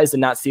surprised to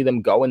not see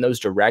them go in those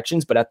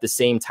directions. But at the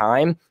same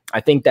time,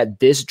 I think that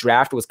this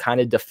draft was kind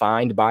of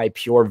defined by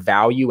pure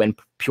value and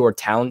pure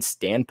talent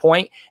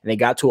standpoint. And they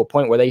got to a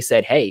point where they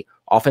said, hey,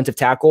 offensive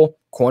tackle,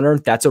 corner,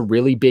 that's a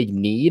really big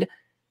need.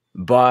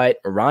 But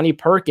Ronnie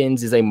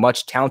Perkins is a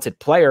much talented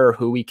player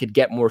who we could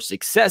get more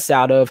success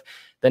out of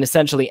than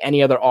essentially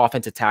any other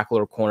offensive tackle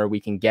or corner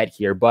we can get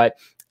here. But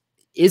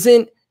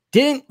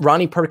didn't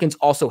Ronnie Perkins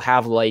also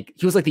have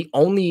he was like the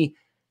only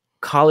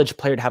college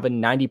player to have a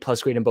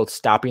 90+ grade in both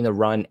stopping the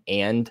run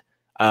and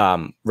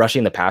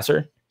rushing the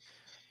passer?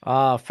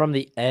 From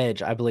the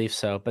edge, I believe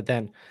so. But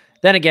then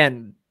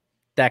again,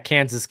 that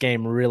Kansas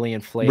game really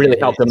inflated. Really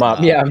helped him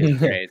up. Yeah.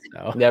 Grade,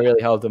 so. That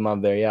really helped him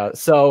up there. Yeah.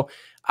 So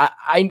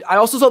I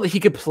also saw that he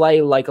could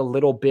play like a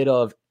little bit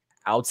of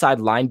outside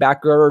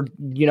linebacker.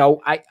 You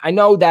know, I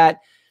know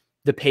that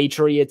the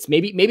Patriots,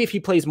 maybe if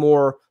he plays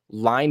more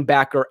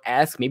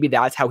linebacker-esque, maybe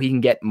that's how he can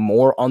get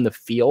more on the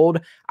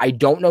field. I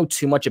don't know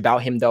too much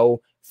about him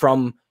though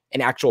from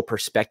an actual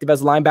perspective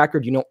as a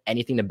linebacker. Do you know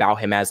anything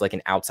about him as like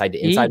an outside to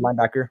inside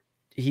linebacker?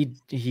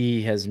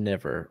 He has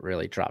never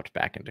really dropped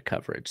back into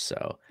coverage,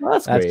 so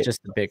that's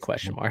just a big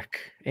question mark.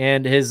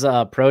 And his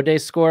pro day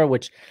score,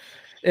 which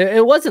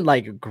it wasn't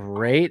like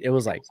great, it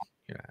was like,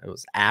 you know, it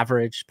was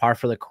average, par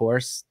for the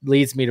course,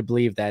 leads me to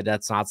believe that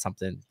that's not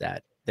something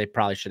that they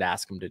probably should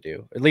ask him to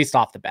do, at least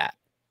off the bat.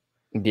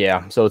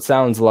 Yeah, so it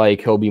sounds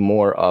like he'll be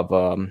more of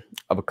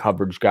a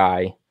coverage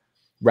guy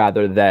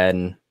rather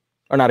than,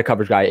 or not a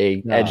coverage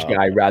guy, edge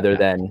guy rather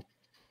than,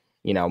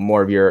 you know,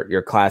 more of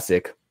your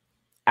classic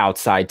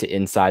outside to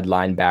inside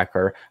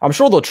linebacker. I'm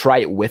sure they'll try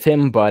it with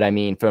him, but I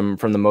mean, from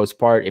the most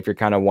part, if you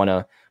kind of want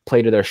to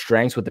play to their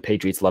strengths, what the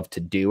Patriots love to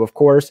do, of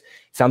course,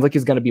 sounds like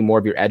he's going to be more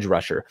of your edge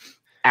rusher.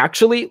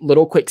 Actually,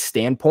 little quick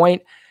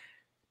standpoint,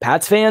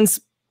 Pats fans,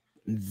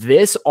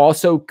 this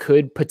also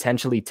could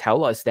potentially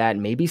tell us that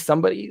maybe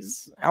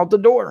somebody's out the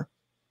door.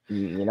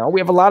 You know, we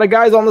have a lot of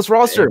guys on this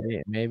roster.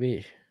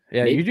 Maybe.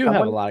 Yeah, maybe you do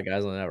have a lot of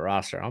guys on that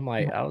roster. I'm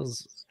not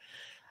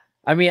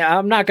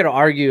going to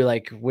argue,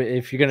 like,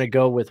 if you're going to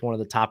go with one of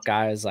the top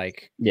guys,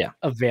 like,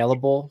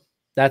 available,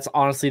 that's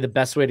honestly the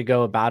best way to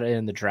go about it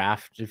in the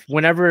draft.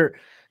 Whenever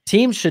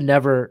teams should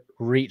never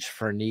reach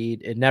for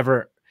need, it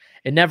never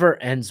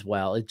ends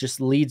well. It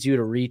just leads you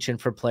to reach in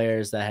for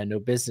players that had no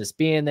business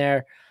being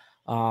there.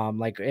 And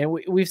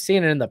we've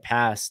seen it in the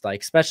past,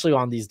 like, especially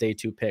on these day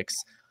 2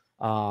 picks,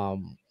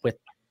 with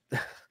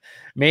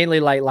mainly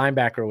like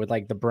linebacker with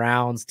like the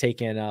Browns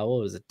taking,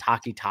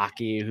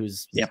 Taki,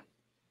 who's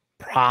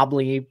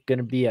probably going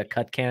to be a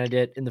cut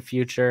candidate in the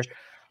future.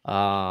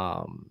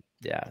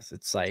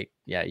 It's like,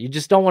 you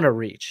just don't want to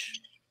reach.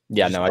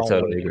 Yeah, no, I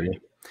totally agree.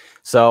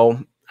 So,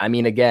 I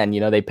mean, again,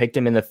 you know, they picked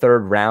him in the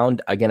 3rd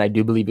round. Again, I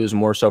do believe it was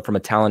more so from a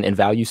talent and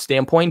value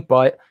standpoint,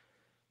 but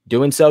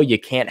doing so, you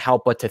can't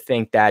help but to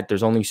think that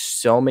there's only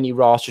so many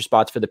roster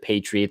spots for the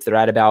Patriots. They're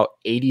at about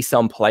 80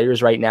 some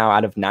players right now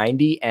out of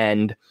 90.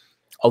 And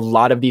a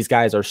lot of these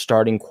guys are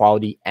starting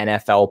quality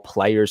NFL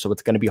players. So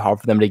it's going to be hard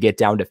for them to get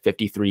down to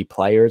 53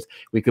 players.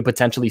 We could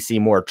potentially see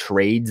more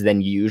trades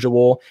than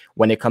usual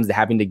when it comes to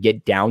having to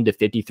get down to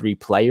 53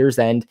 players.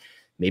 And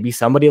maybe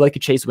somebody like a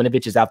Chase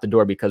Winovich is out the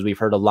door, because we've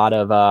heard a lot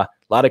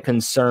of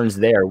concerns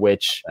there,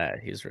 which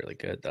he's really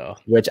good though.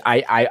 Which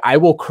I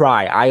will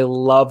cry. I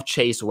love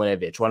Chase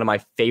Winovich, one of my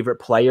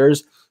favorite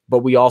players, but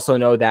we also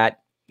know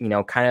that, you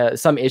know, kind of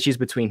some issues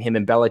between him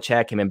and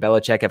Belichick. Him and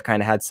Belichick have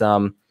kind of had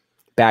some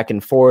back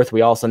and forth.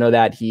 We also know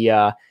that he's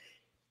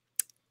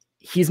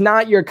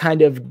not your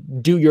kind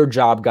of do your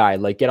job guy,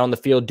 like get on the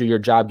field, do your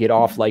job, get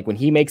off. Like when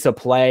he makes a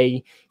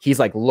play, he's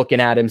like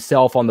looking at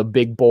himself on the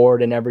big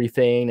board and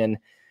everything. And,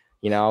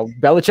 you know,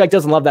 Belichick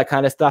doesn't love that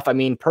kind of stuff. I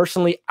mean,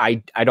 personally,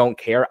 I don't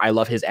care. I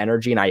love his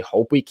energy and I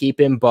hope we keep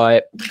him,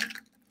 but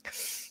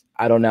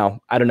I don't know.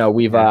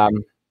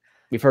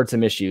 We've heard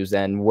some issues,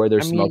 and where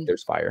there's smoke,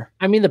 there's fire.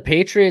 I mean, the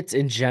Patriots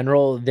in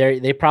general,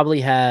 they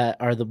probably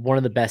are one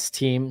of the best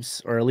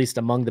teams, or at least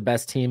among the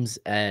best teams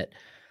at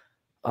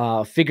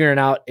figuring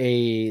out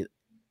a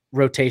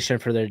rotation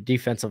for their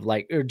defensive,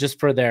 like, or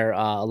just for their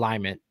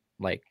alignment,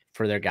 like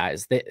for their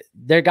guys.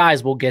 Their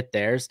guys will get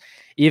theirs,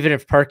 even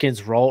if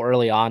Perkins' role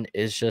early on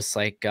is just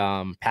like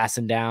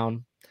passing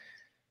down.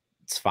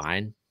 It's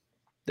fine.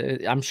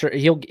 I'm sure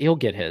he'll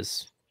get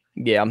his.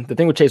 Yeah, the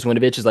thing with Chase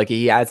Winovich is like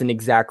they haven't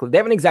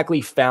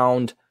exactly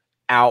found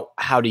out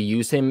how to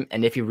use him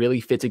and if he really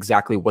fits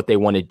exactly what they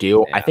want to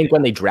do. I think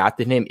when they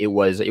drafted him, it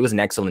was an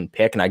excellent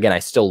pick, and again, I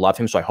still love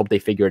him, so I hope they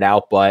figure it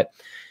out. But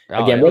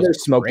again, where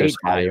there's smoke, there's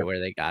fire. Where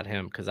they got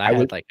him, because I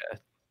had like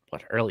a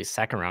early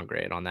second round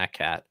grade on that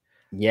cat.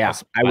 Yeah,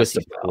 I was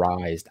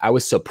surprised. I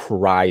was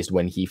surprised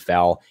when he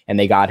fell, and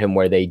they got him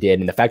where they did,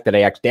 and the fact that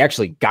they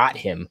actually got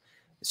him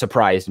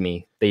surprised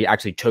me. They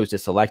actually chose to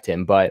select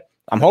him, but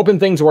I'm hoping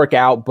things work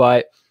out.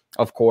 But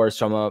of course,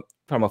 from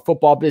a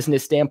football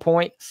business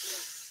standpoint,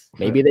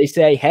 maybe they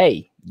say,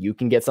 hey, you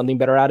can get something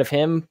better out of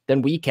him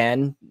than we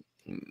can.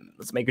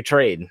 Let's make a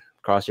trade.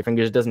 Cross your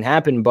fingers it doesn't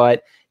happen,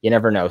 but you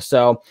never know.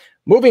 So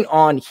moving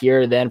on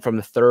here then from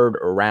the third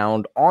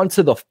round on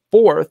to the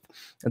fourth,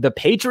 the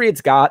Patriots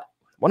got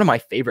one of my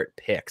favorite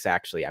picks,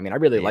 actually. I mean, I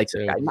really like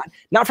this guy.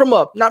 Not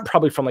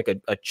probably from like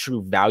a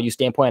true value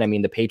standpoint. I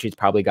mean, the Patriots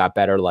probably got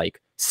better like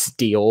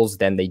steals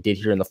than they did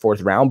here in the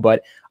fourth round,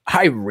 but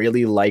I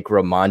really like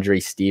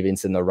Ramondre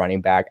Stevenson, the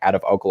running back out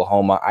of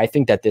Oklahoma. I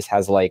think that this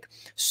has like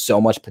so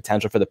much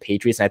potential for the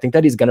Patriots, and I think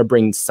that he's going to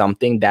bring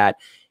something that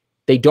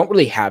they don't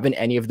really have in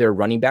any of their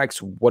running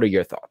backs. What are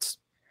your thoughts?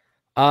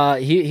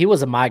 He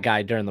was my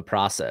guy during the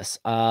process.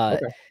 Okay.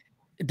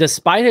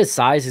 Despite his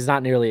size,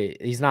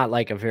 he's not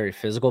like a very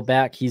physical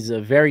back. He's a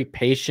very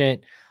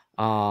patient.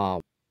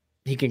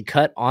 He can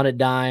cut on a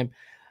dime.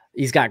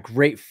 He's got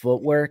great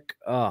footwork.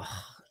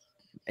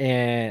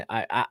 And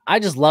I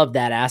just love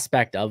that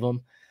aspect of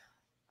him.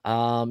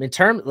 In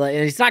terms, like,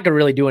 he's not going to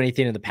really do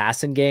anything in the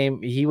passing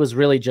game. He was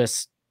really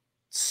just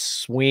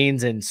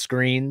swings and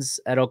screens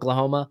at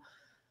Oklahoma,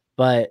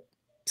 but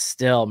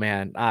still,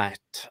 man, I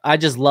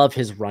just love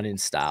his running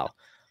style.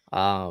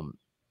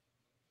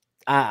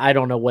 I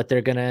don't know what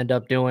they're going to end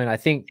up doing. I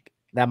think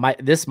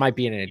this might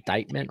be an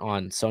indictment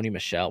on Sony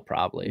Michel,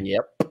 probably.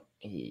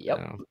 Yep.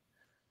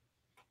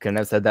 Couldn't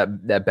have said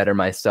that better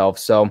myself.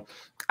 So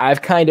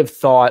I've kind of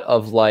thought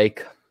of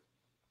like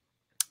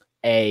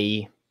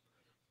a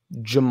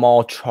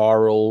Jamal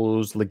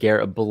Charles,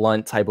 LeGarrette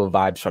Blount type of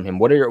vibes from him.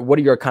 What are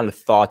your kind of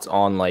thoughts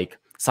on like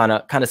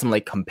some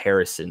like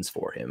comparisons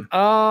for him?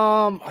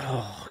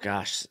 Oh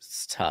gosh,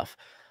 it's tough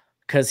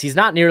because he's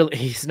not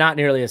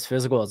nearly as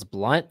physical as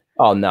Blount.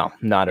 Oh no,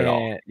 not at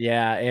all.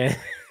 Yeah, and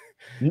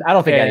I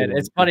don't think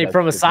it's funny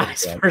from a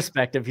size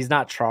perspective. He's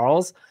not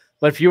Charles.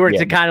 But if you were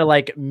to kind of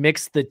like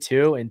mix the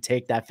two and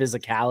take that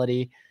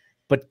physicality,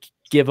 but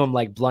give him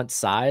like Blount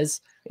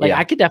size, like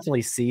I could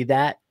definitely see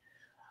that.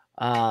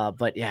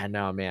 But yeah,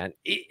 no, man,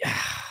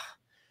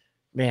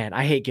 man,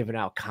 I hate giving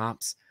out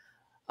comps.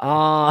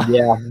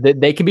 Yeah,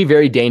 they can be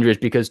very dangerous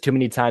because too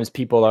many times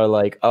people are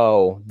like,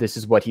 "Oh, this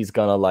is what he's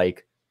gonna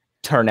like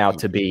turn out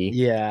to be."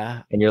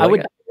 Yeah, and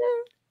you're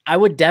I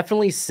would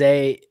definitely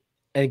say,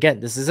 and again,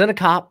 this isn't a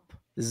cop.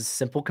 This is a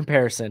simple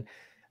comparison.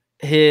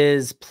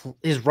 His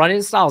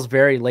running style is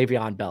very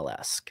Le'Veon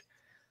Bell-esque,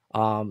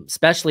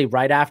 especially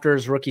right after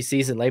his rookie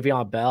season.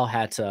 Le'Veon Bell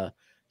had to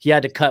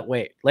cut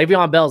weight.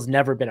 Le'Veon Bell's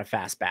never been a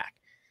fast back.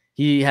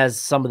 He has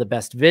some of the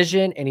best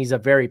vision, and he's a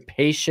very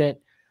patient.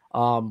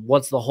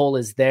 Once the hole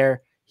is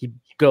there, he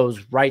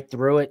goes right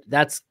through it.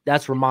 That's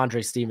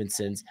Ramondre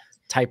Stevenson's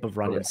type of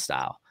running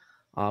style.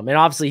 And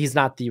obviously, he's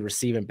not the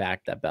receiving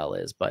back that Bell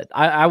is, but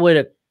I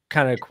would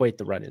kind of equate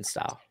the running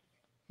style.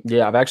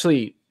 Yeah, I've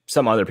actually.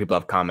 Some other people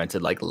have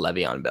commented like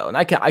Le'Veon Bell, and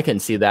I can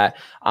see that.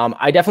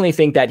 I definitely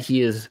think that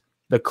he is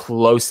the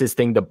closest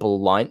thing to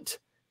Blount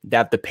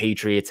that the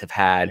Patriots have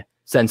had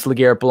since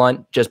LeGarrette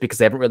Blount, just because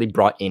they haven't really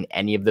brought in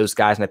any of those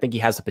guys. And I think he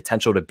has the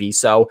potential to be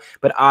so.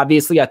 But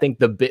obviously, I think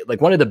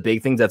one of the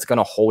big things that's going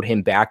to hold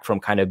him back from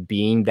kind of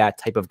being that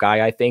type of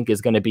guy, I think,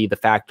 is going to be the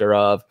factor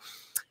of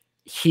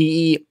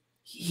he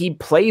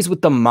plays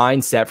with the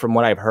mindset, from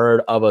what I've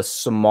heard, of a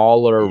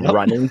smaller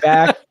running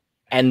back.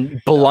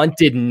 And Blount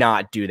did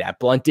not do that.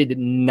 Blount did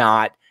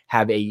not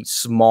have a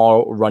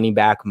small running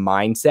back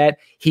mindset.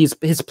 His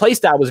play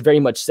style was very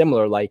much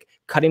similar, like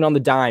cutting on the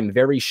dime,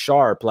 very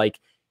sharp. Like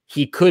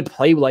he could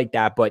play like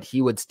that, but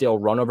he would still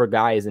run over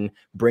guys and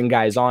bring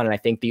guys on. And I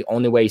think the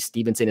only way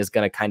Stevenson is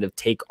going to kind of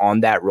take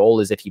on that role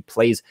is if he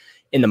plays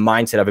in the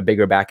mindset of a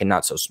bigger back and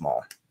not so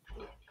small.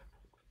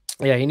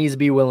 Yeah, he needs to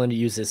be willing to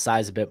use his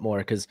size a bit more,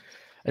 because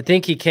I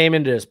think he came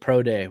into his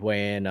pro day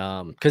weighing,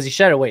 because he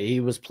shed weight. He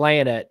was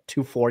playing at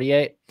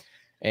 248,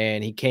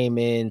 and he came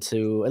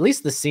into, at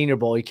least the Senior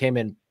Bowl, he came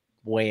in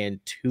weighing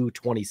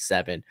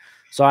 227.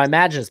 So I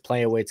imagine his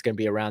playing weight's going to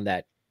be around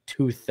that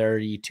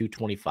 230,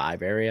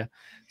 225 area.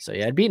 So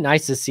yeah, it'd be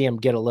nice to see him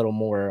get a little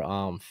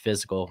more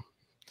physical.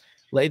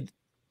 Lay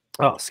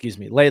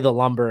the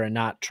lumber and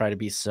not try to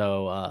be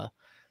so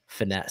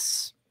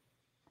finesse.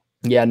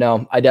 Yeah,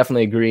 no, I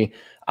definitely agree.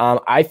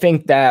 I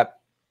think that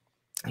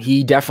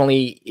he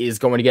definitely is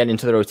going to get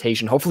into the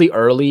rotation, hopefully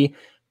early.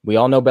 We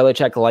all know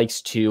Belichick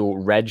likes to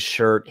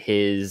redshirt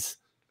his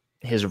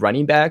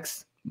running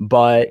backs,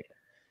 but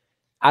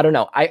I don't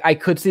know. I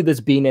could see this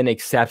being an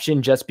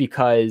exception just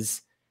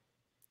because,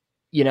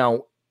 you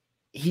know,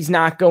 he's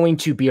not going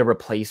to be a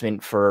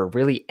replacement for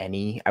really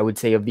any, I would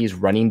say, of these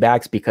running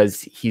backs,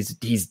 because he's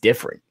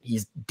different.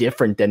 He's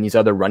different than these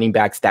other running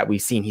backs that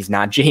we've seen. He's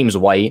not James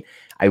White.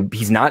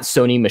 He's not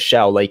Sony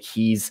Michel. Like,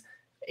 he's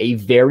a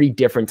very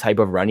different type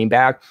of running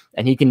back,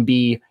 and he can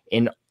be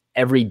in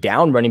every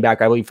down running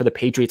back, I believe, for the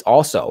Patriots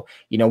also.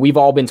 You know, we've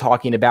all been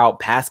talking about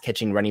pass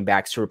catching running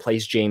backs to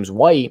replace James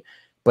White,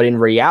 but in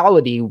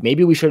reality,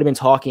 maybe we should have been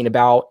talking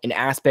about an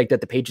aspect that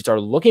the Patriots are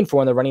looking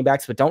for in the running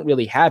backs, but don't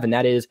really have, and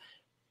that is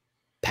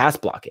pass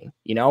blocking,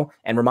 you know,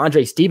 and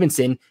Ramondre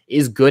Stevenson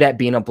is good at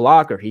being a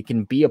blocker. He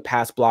can be a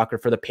pass blocker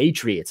for the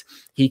Patriots.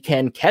 He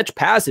can catch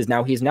passes.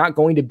 Now, he's not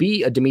going to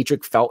be a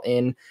Demetric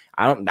Felton.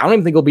 I don't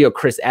even think he'll be a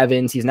Chris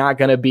Evans. He's not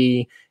going to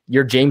be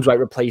your James White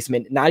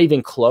replacement, not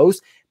even close,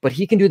 but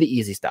he can do the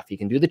easy stuff. He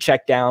can do the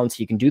checkdowns.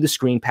 He can do the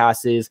screen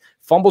passes.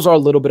 Fumbles are a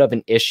little bit of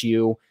an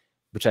issue,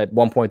 which at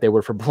one point they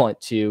were for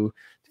Blount too,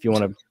 if you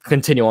want to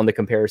continue on the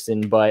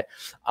comparison. But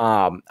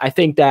I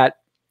think that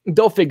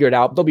they'll figure it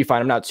out. They'll be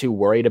fine. I'm not too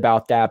worried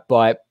about that,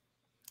 but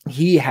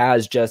he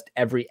has just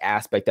every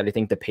aspect that I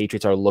think the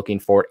Patriots are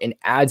looking for, and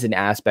adds an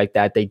aspect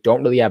that they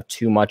don't really have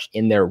too much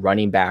in their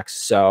running backs.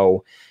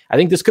 So I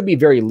think this could be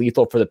very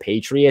lethal for the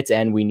Patriots,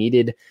 and we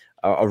needed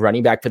a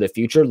running back for the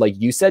future. Like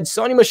you said,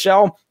 Sony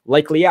Michel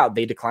likely out.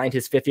 They declined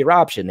his 5th-year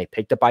option. They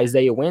picked up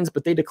Isaiah Wynns,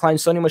 but they declined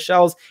Sony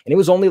Michel's, and it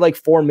was only like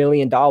 $4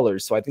 million.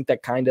 So I think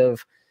that kind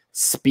of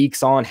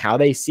speaks on how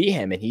they see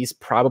him, and he's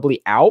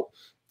probably out.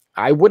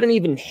 I wouldn't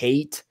even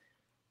hate,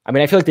 I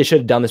mean, I feel like they should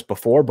have done this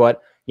before,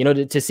 but, you know,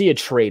 to see a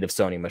trade of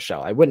Sony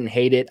Michel, I wouldn't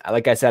hate it.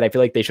 Like I said, I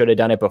feel like they should have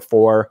done it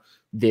before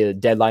the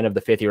deadline of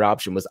the 5th-year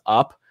option was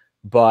up,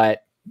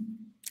 but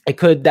it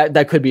could,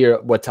 that could be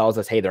what tells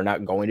us, hey, they're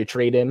not going to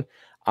trade him.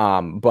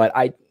 But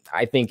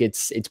I think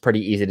it's pretty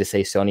easy to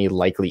say Sony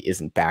likely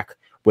isn't back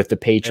with the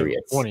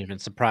Patriots. It won't even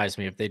surprise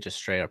me if they just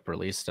straight up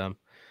released him,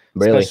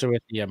 really? Especially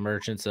with the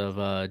emergence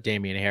of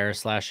Damian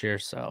Harris last year.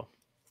 So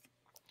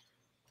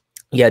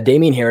yeah,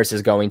 Damian Harris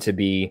is going to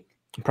be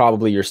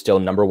probably your still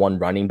 #1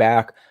 running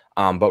back.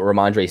 But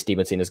Ramondre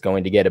Stevenson is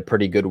going to get a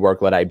pretty good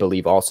workload, I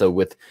believe, also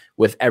with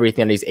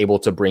everything that he's able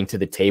to bring to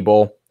the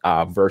table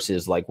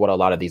versus like what a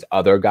lot of these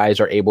other guys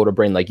are able to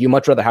bring. Like, you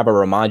much rather have a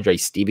Ramondre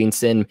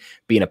Stevenson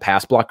being a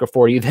pass blocker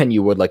for you than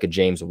you would like a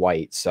James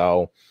White.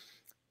 So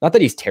not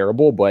that he's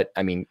terrible, but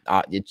I mean,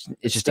 it's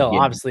just still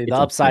obviously the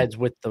upsides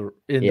with the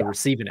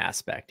receiving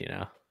aspect, you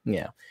know?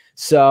 Yeah.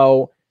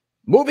 So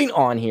moving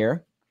on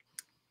here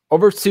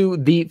over to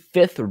the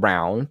 5th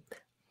round,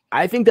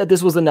 I think that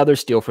this was another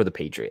steal for the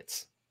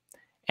Patriots.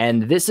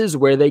 And this is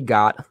where they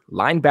got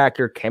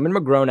linebacker Cameron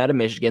McGrone out of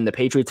Michigan. The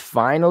Patriots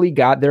finally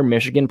got their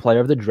Michigan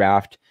player of the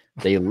draft.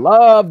 They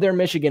love their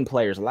Michigan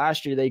players.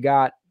 Last year, they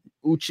got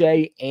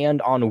Uche and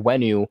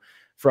Onwenu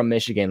from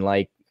Michigan.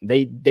 Like,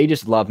 they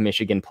just love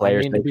Michigan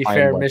players. I mean, to be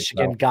fair,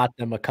 Michigan got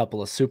them a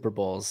couple of Super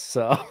Bowls.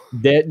 So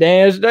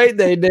damn straight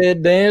they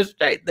did. Damn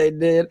straight they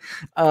did.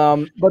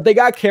 But they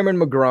got Cameron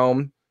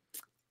McGrone.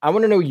 I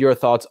want to know your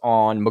thoughts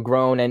on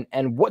McGrone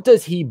and what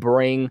does he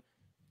bring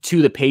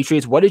to the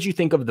Patriots? What did you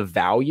think of the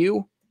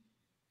value?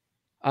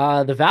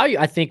 The value,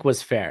 I think,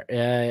 was fair.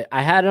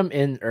 I had him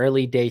in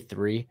early day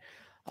 3.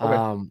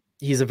 Okay.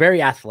 He's a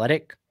very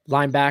athletic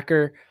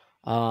linebacker.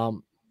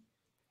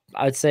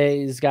 I'd say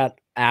he's got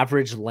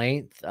average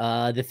length.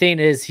 The thing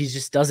is, he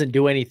just doesn't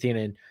do anything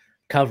in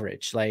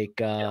coverage.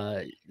 Like,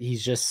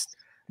 he's just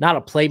not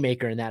a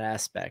playmaker in that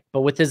aspect.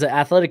 But with his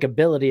athletic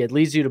ability, it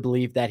leads you to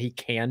believe that he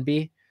can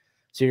be.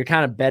 So you're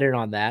kind of betting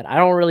on that. I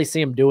don't really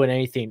see him doing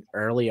anything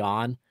early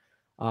on,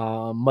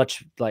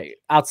 much like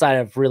outside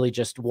of really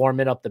just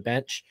warming up the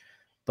bench.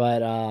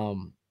 But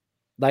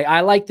like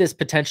I like this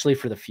potentially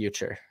for the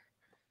future.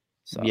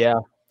 So yeah,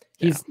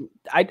 he's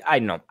I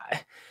know.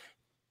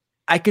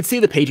 I could see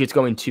the Patriots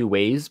going two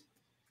ways.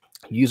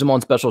 Use him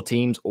on special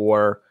teams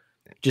or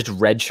just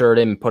redshirt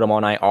him and put him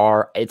on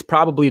IR. It's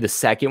probably the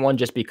second one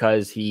just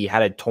because he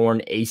had a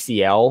torn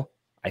ACL.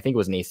 I think it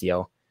was an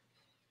ACL.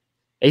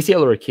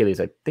 ACL or Achilles.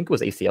 I think it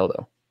was ACL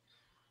though.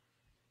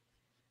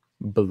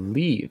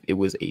 Believe it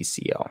was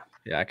ACL.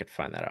 Yeah, I could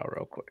find that out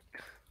real quick.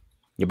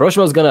 Yeah,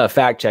 Broshmo's gonna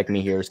fact check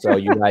me here, so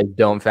you guys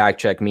don't fact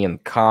check me in the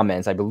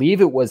comments. I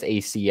believe it was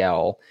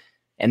ACL,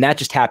 and that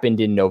just happened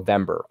in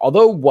November.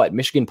 Although,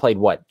 Michigan played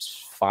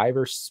 5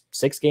 or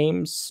 6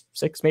 games,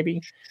 6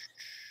 maybe.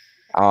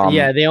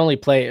 Yeah, they only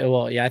play.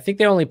 Well, yeah, I think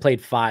they only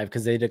played 5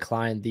 because they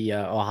declined the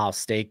Ohio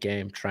State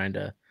game, trying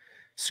to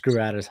screw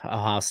out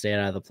Ohio State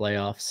out of the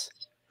playoffs.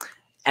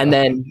 And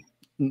then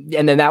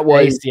that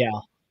was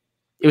ACL.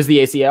 It was the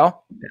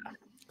ACL. Yeah.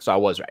 So I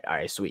was right. All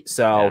right, sweet.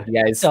 So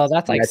yeah, so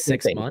that's like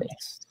 6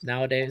 months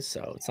nowadays.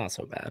 So it's not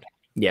so bad.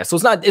 Yeah, so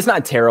it's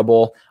not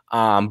terrible.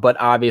 But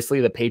obviously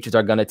the Patriots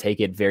are going to take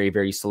it very,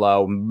 very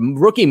slow.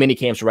 Rookie mini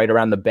camps right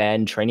around the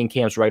bend, training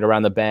camps right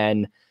around the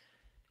bend.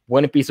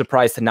 Wouldn't be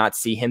surprised to not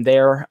see him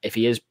there. If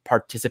he is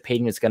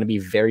participating, it's going to be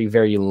very,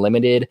 very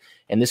limited.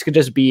 And this could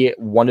just be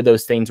one of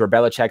those things where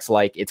Belichick's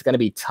like, it's going to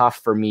be tough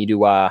for me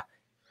to,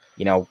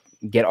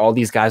 get all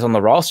these guys on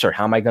the roster.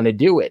 How am I going to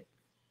do it?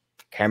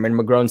 Cameron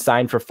McGrone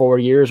signed for 4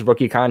 years,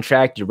 rookie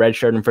contract. You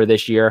redshirt him for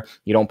this year.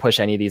 You don't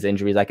push any of these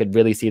injuries. I could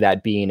really see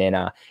that being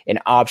an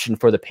option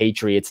for the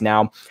Patriots.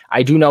 Now,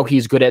 I do know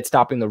he's good at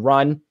stopping the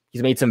run.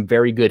 He's made some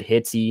very good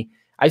hits. This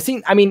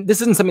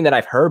isn't something that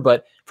I've heard,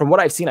 but from what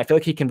I've seen, I feel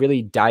like he can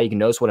really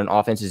diagnose what an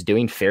offense is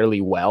doing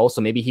fairly well.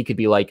 So maybe he could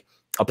be like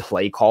a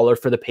play caller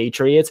for the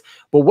Patriots.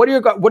 But what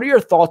are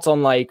your thoughts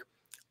on, like,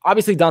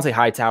 obviously Dante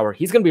Hightower?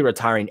 He's going to be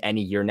retiring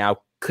any year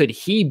now. Could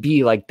he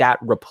be like that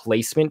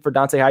replacement for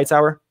Dante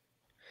Hightower?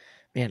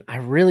 Man, I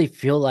really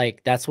feel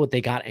like that's what they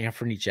got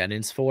Anthony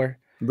Jennings for.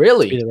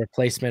 Really? To be the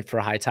replacement for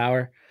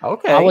Hightower.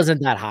 Okay. I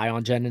wasn't that high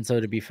on Jennings, though,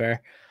 to be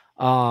fair.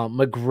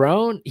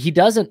 McGrone, he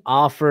doesn't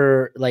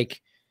offer,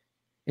 like,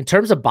 in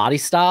terms of body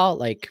style,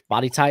 like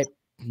body type,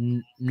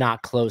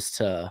 not close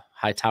to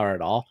Hightower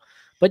at all.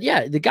 But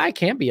yeah, the guy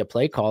can be a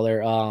play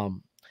caller.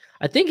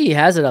 I think he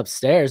has it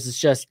upstairs. It's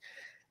just,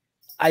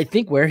 I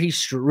think where he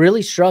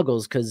really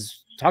struggles, because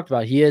talked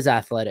about he is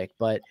athletic,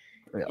 but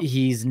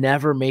he's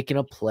never making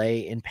a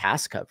play in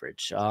pass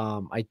coverage.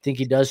 I think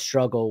he does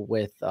struggle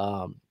with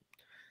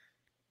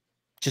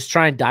just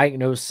trying to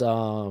diagnose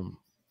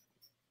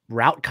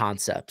route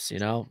concepts,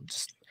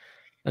 just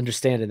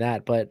understanding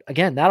that. But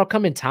again, that'll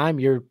come in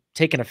time. You're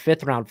taking a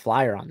 5th round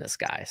flyer on this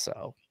guy.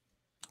 So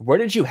where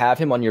did you have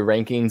him on your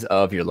rankings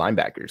of your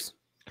linebackers?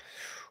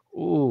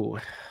 Ooh,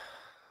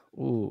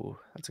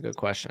 that's a good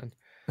question.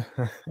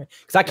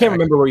 Because I can't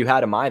remember where you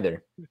had him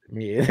either.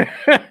 Me either.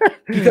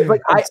 Because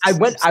I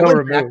went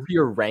back to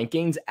your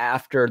rankings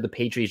after the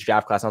Patriots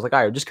draft class. And I was like,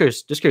 all right, just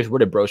curious, where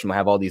did Broshmo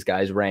have all these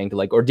guys ranked?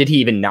 Like, or did he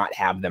even not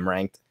have them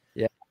ranked?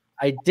 Yeah,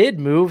 I did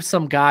move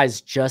some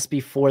guys just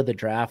before the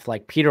draft,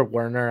 like Peter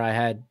Werner. I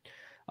had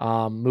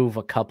move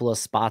a couple of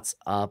spots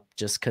up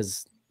just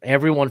because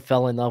everyone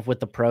fell in love with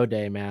the pro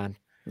day, man.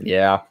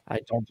 Yeah, I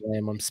don't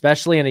blame them,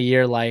 especially in a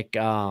year like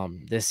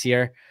this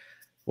year,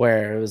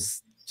 where it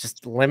was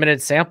just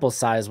limited sample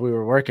size we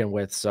were working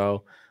with.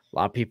 So a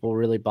lot of people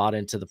really bought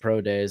into the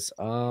pro days.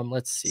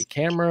 Let's see.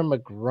 Cameron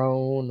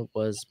McGrone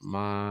was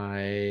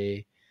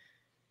my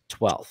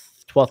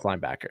 12th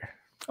linebacker.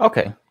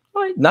 Okay.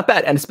 All right. Not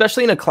bad. And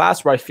especially in a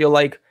class where I feel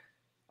like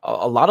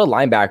a lot of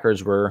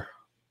linebackers were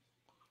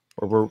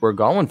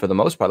going for the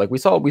most part. Like we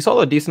saw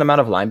a decent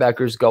amount of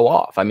linebackers go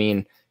off. I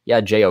mean,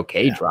 yeah,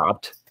 JOK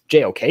dropped,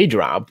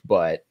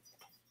 but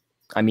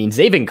I mean,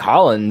 Zaven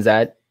Collins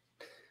at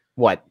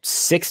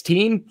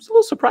 16? I was a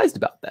little surprised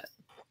about that.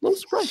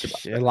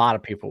 A lot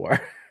of people were.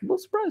 A little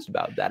surprised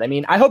about that. I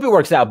mean, I hope it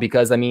works out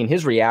because, I mean,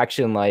 his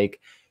reaction, like,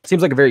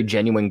 seems like a very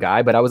genuine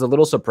guy, but I was a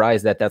little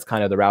surprised that that's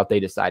kind of the route they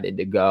decided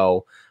to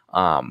go.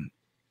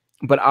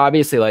 But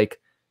obviously,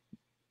 like,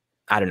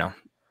 I don't know.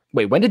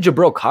 Wait, when did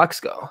Jabril Cox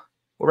go?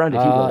 What round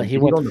did he go? He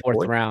went the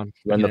 4th round.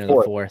 He went the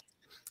 4th.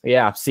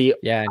 Yeah, see.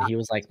 Yeah, and he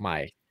was like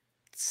my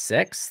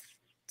 6th,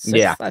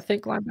 I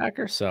think,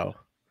 linebacker, so.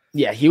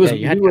 Yeah, he was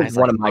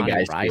one of my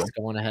guys Rice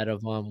going ahead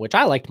of him, which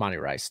I liked Monty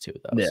Rice too,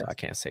 though. Yeah. So I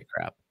can't say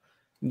crap.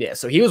 Yeah,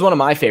 so he was one of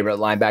my favorite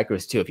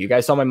linebackers too. If you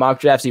guys saw my mock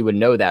drafts, you would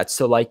know that.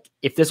 So, like,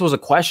 if this was a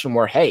question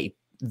where, hey,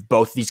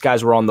 both these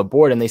guys were on the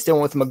board and they still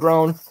went with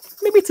McGrone,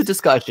 maybe it's a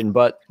discussion.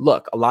 But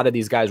look, a lot of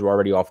these guys were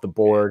already off the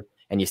board,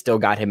 and you still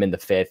got him in the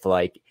 5th.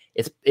 Like,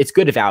 it's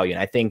good value,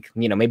 and I think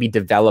maybe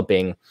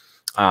developing,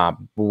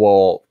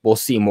 we'll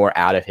see more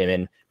out of him,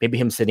 and maybe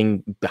him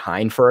sitting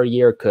behind for a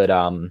year could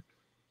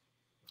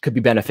be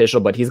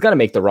beneficial, but he's going to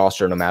make the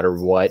roster no matter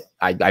what.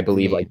 I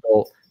believe like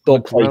they'll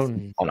place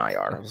him on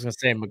IR. I was going to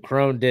say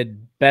McGrone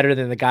did better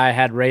than the guy I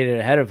had rated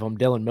ahead of him.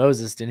 Dylan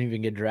Moses didn't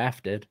even get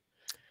drafted.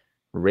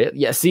 Really?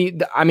 Yeah. See,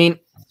 I mean,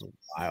 that's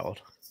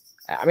wild.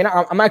 I mean,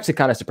 I'm actually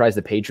kind of surprised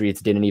the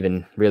Patriots didn't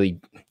even really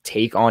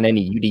take on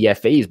any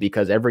UDFAs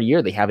because every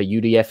year they have a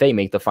UDFA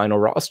make the final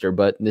roster.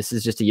 But this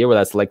is just a year where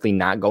that's likely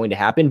not going to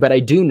happen. But I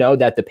do know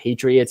that the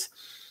Patriots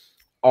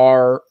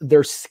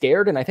they're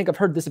scared. And I think I've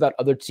heard this about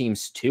other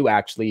teams too,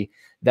 actually,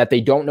 that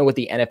they don't know what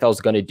the NFL is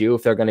going to do,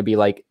 if they're going to be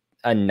like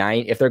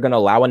if they're going to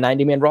allow a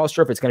 90-man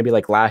roster, if it's going to be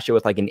like last year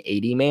with like an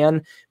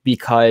 80-man,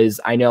 because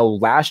I know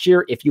last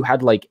year, if you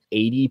had like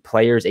 80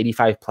 players,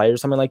 85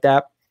 players, something like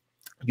that,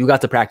 you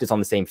got to practice on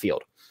the same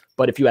field.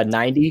 But if you had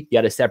 90, you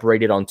had to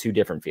separate it on 2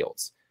 different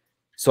fields.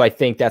 So I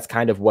think that's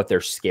kind of what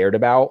they're scared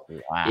about.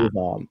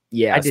 Wow.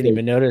 Yeah. I didn't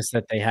even notice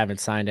that they haven't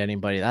signed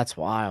anybody. That's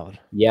wild.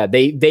 Yeah.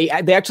 They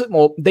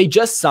actually, they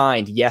just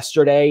signed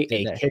yesterday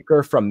a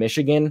kicker from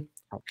Michigan.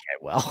 Okay.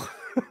 Well,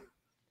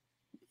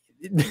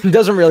 it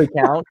doesn't really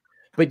count,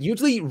 but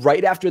usually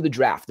right after the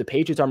draft, the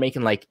Patriots are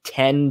making like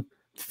 10,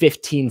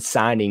 15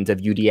 signings of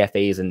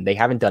UDFAs, and they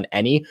haven't done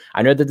any.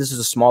 I know that this is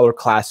a smaller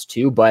class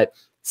too, but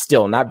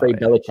still not very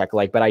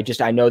Belichick-like. But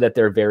I know that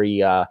they're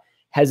very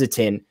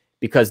hesitant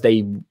because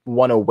they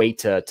want to wait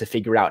to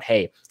figure out,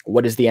 hey,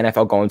 what is the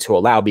NFL going to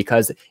allow?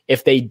 Because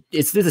if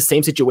it's the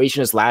same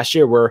situation as last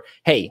year where,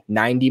 hey,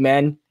 90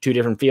 men, 2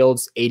 different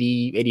fields,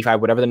 80, 85,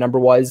 whatever the number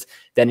was,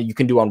 then you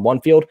can do on one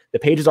field. The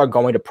Patriots are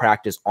going to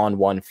practice on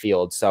one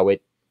field. So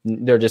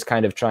they're just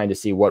kind of trying to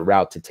see what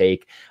route to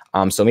take.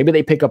 So maybe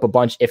they pick up a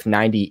bunch if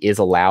 90 is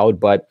allowed,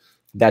 but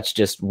that's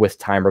just with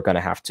time we're going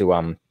to have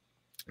to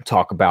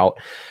talk about.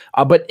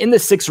 But in the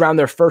 6th round,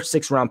 their first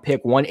 6th round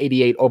pick,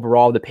 188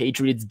 overall, the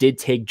Patriots did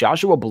take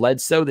Joshua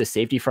Bledsoe, the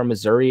safety from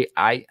Missouri.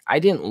 I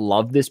didn't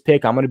love this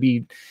pick. I'm going to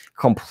be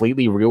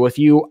completely real with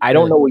you. I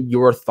don't know what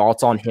your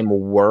thoughts on him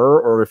were,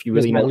 or if you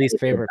really know. My least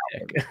favorite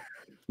pick.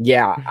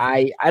 Yeah,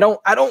 I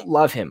don't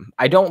love him.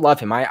 I don't love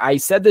him. I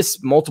said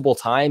this multiple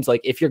times.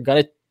 Like, if you're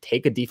going to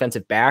take a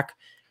defensive back,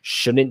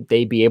 shouldn't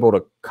they be able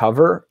to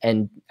cover?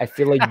 And I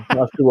feel like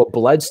Joshua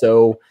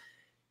Bledsoe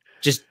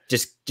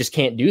just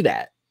can't do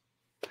that.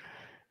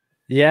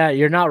 Yeah,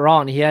 you're not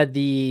wrong. He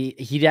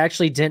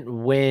actually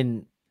didn't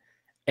win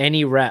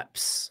any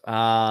reps,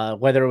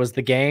 whether it was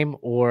the game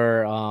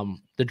or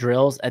the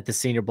drills at the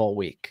Senior Bowl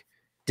week.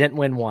 Didn't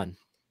win one.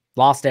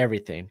 Lost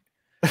everything.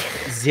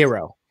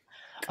 0.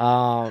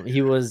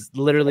 He was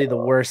literally the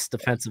worst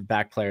defensive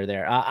back player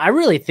there. I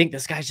really think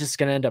this guy's just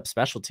going to end up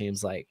special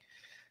teams. Like,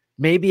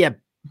 maybe at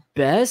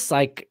best,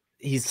 like,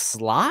 he's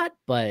slot,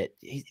 but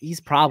he's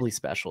probably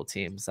special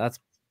teams. That's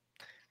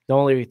the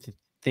only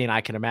thing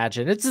I can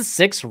imagine. It's a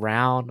 6th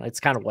round.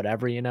 It's kind of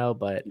whatever,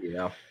 but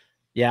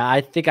yeah,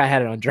 I think I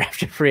had an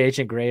undrafted free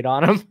agent grade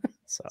on him.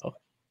 So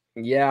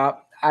yeah,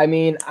 I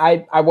mean,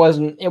 I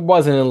wasn't in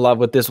love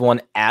with this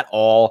one at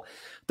all.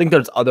 I think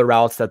there's other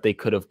routes that they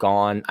could have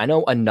gone. I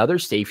know another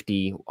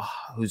safety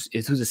who's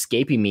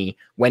escaping me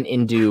went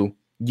into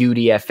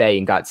UDFA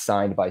and got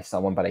signed by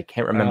someone, but I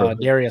can't remember.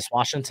 Darius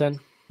Washington.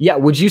 Yeah,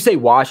 would you say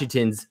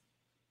Washington's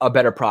a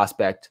better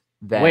prospect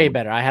than? Way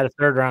better. I had a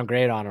 3rd round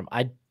grade on him.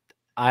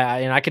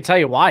 And I can tell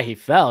you why he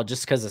fell,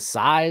 just because of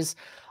size.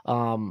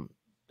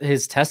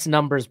 His test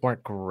numbers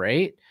weren't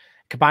great.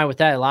 Combined with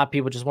that, a lot of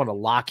people just want to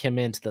lock him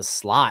into the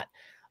slot,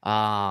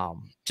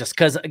 just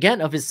because, again,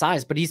 of his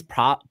size. But he's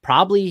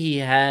probably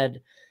he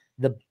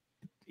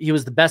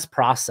was the best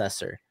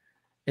processor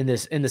in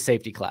the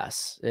safety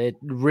class. It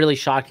really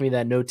shocked me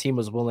that no team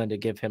was willing to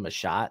give him a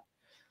shot.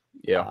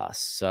 Yeah.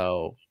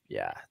 So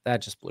yeah,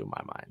 that just blew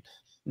my mind.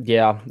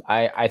 Yeah,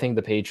 I think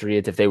the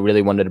Patriots, if they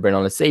really wanted to bring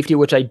on a safety,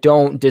 which I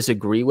don't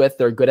disagree with,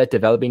 they're good at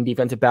developing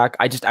defensive back.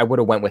 I would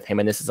have went with him,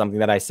 and this is something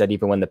that I said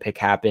even when the pick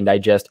happened. I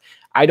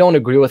don't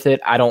agree with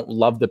it. I don't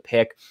love the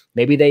pick.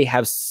 Maybe they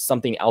have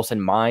something else in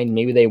mind.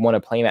 Maybe they want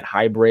to play him at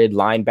hybrid,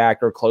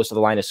 linebacker, close to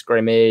the line of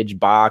scrimmage,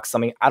 box,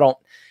 something.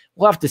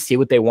 We'll have to see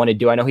what they want to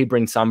do. I know he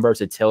brings some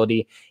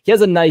versatility. He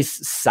has a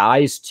nice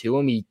size to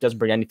him. He doesn't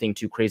bring anything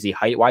too crazy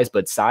height-wise,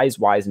 but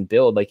size-wise and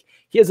build, like,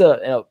 he has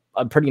a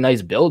pretty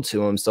nice build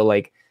to him. So,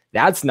 like,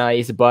 that's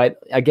nice. But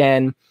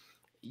again,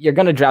 you're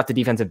going to draft the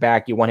defensive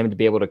back. You want him to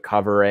be able to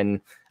cover. And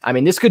I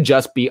mean, this could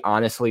just be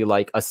honestly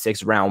like a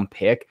 6th round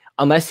pick,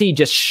 unless he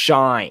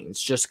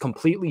just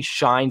completely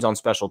shines on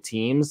special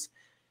teams.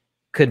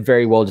 Could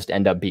very well just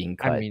end up being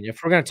cut. I mean,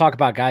 if we're going to talk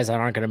about guys that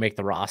aren't going to make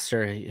the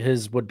roster,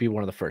 his would be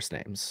one of the first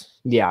names.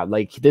 Yeah,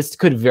 like, this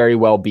could very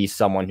well be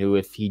someone who,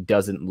 if he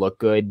doesn't look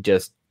good,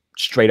 just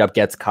straight up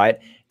gets cut.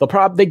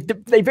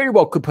 They very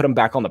well could put him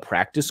back on the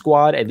practice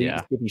squad, at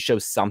least if he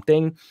shows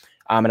something.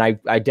 And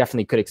I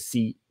definitely could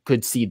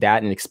see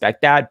that and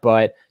expect that.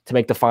 But to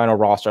make the final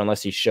roster,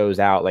 unless he shows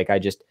out, like,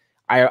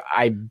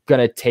 I'm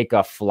gonna take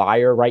a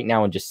flyer right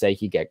now and just say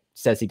he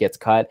gets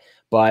cut.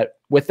 But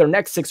with their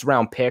next 6th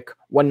round pick,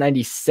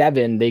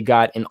 197, they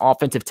got an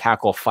offensive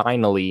tackle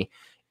finally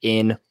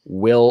in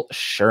William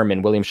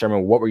Sherman.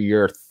 What were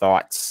your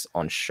thoughts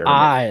on Sherman?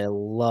 I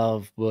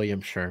love William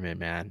Sherman,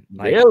 man.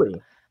 Like,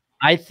 really?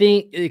 I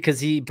think because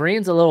he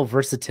brings a little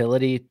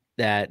versatility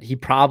that he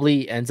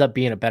probably ends up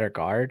being a better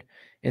guard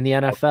in the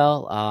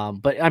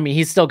NFL. But I mean,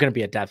 he's still going to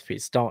be a depth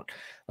piece.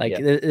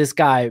 This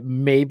guy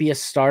may be a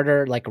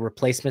starter, like a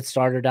replacement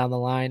starter down the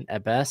line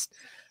at best.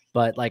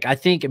 but like I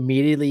think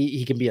immediately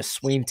he can be a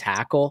swing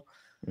tackle.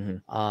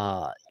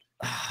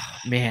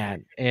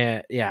 Man,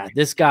 and yeah,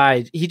 this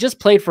guy, he just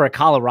played for a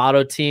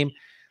Colorado team.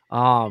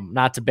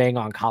 Not to bang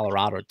on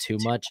Colorado too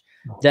much,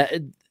 that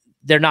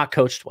they're not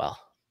coached well.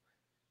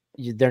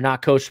 They're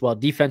not coached well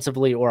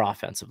defensively or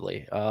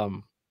offensively. I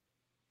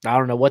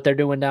don't know what they're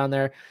doing down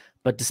there,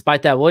 but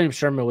despite that, William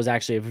Sherman was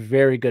actually a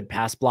very good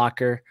pass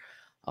blocker.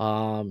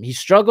 He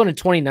struggled in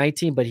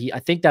 2019, but I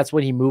think that's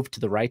when he moved to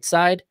the right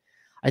side.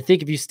 I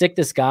think if you stick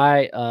this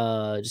guy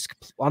just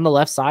on the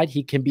left side,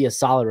 he can be a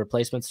solid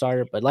replacement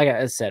starter. But like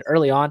I said,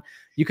 early on,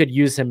 you could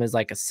use him as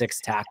like a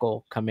 6th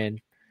tackle, come in,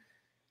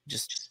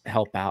 just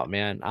help out,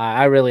 man.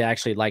 I really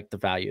actually like the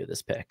value of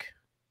this pick.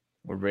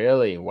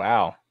 Really?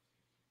 Wow.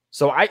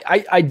 So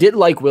I did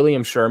like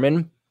William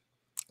Sherman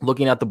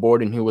looking at the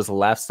board and who was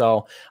left.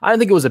 So I don't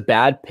think it was a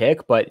bad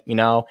pick, but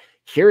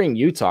hearing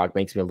you talk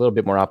makes me a little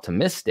bit more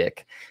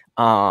optimistic.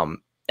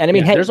 And I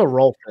mean, hey, there's a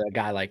role for a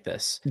guy like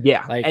this.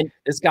 Yeah. Like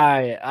this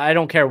guy, I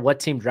don't care what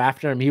team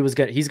drafted him. He's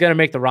going to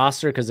make the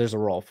roster because there's a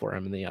role for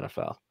him in the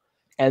NFL.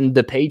 And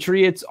the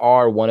Patriots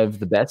are one of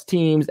the best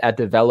teams at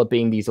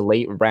developing these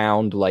late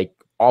round, like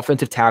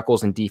offensive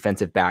tackles and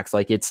defensive backs.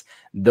 Like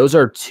those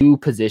are 2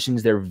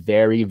 positions they're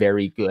very,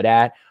 very good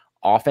at.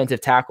 Offensive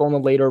tackle in the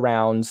later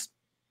rounds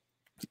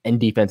and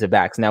defensive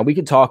backs. Now we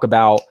could talk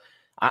about,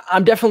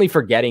 I'm definitely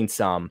forgetting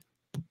some,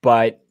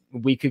 but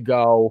we could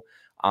go,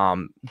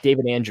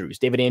 David Andrews.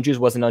 David Andrews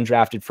was an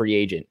undrafted free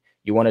agent.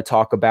 You want to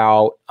talk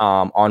about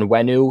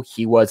Onwenu?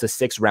 He was a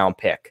 6th round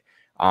pick.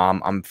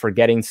 I'm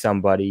forgetting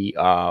somebody,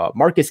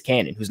 Marcus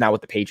Cannon, who's not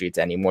with the Patriots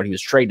anymore. He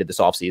was traded this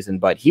offseason,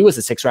 but he was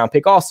a 6th round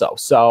pick also.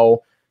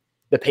 So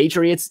the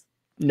Patriots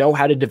know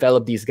how to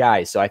develop these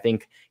guys. So I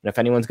think if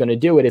anyone's going to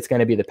do it, it's going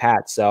to be the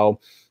Pats. So,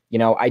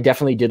 I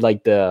definitely did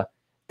like the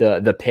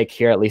pick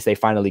here. At least they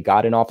finally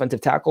got an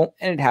offensive tackle,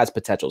 and it has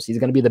potentials. He's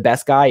going to be the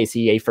best guy. Is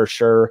he a for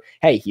sure?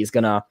 Hey, he's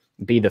going to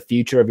be the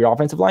future of your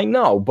offensive line?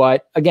 No,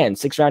 but again,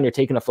 6th round, you're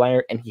taking a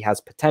flyer, and he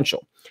has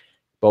potential.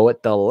 But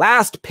with the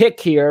last pick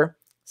here,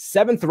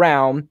 7th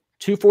round,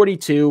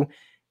 242,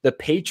 the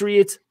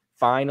Patriots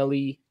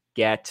finally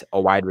get a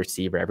wide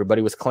receiver.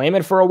 Everybody was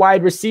claiming for a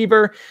wide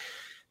receiver.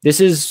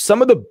 This is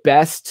some of the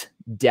best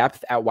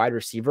depth at wide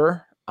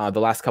receiver the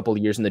last couple of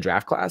years in the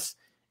draft class,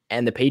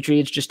 and the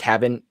Patriots just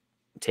haven't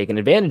taken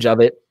advantage of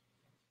it.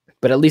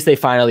 But at least they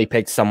finally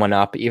picked someone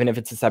up. Even if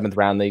it's the 7th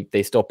round,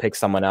 they still pick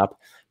someone up.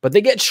 But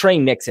they get Trey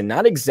Nixon,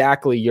 not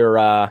exactly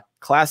your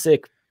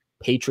classic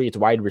Patriots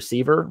wide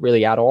receiver,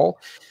 really at all.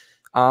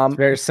 It's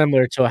very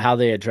similar to how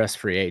they address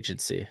free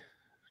agency.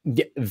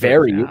 Yeah,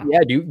 very.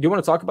 Yeah. Do you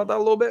want to talk about that a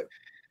little bit?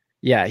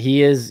 Yeah,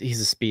 he's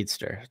a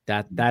speedster.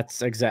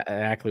 That's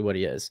exactly what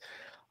he is.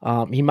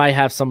 He might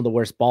have some of the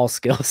worst ball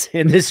skills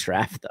in this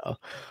draft though.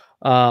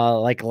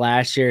 Like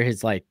last year,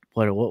 his like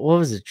what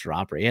was his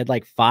drop rate? He had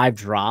like 5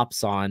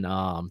 drops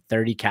on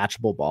 30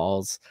 catchable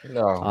balls.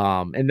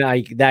 No. And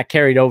like that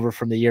carried over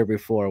from the year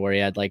before where he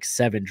had like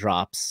 7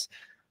 drops.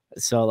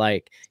 So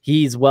like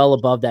he's well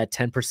above that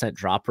 10%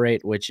 drop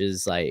rate, which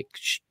is like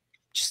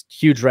just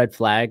huge red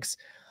flags.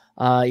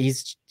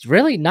 He's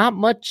really not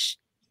much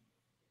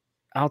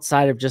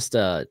outside of just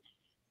an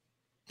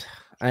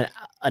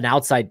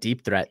outside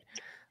deep threat.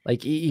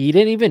 Like he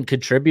didn't even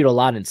contribute a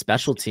lot in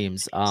special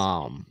teams.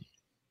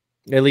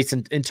 At least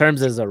in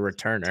terms as a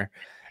returner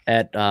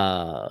at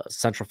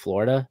Central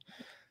Florida.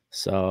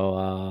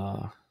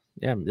 So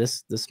yeah,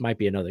 this might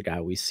be another guy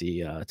we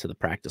see to the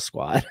practice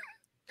squad.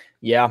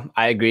 Yeah,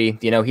 I agree.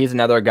 He's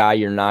another guy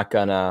you're not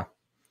gonna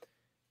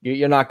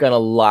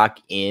lock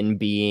in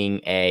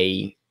being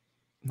a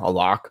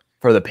lock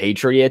for the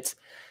Patriots.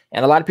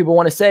 And a lot of people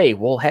want to say,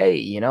 well,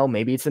 hey,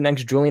 maybe it's the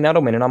next Julian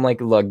Edelman. And I'm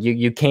like, look,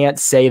 you can't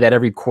say that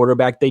every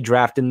quarterback they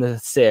draft in the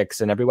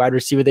 6th and every wide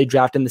receiver they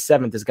draft in the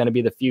 7th is going to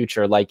be the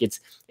future. Like it's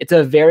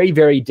a very,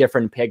 very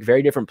different pick,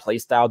 very different play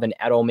style than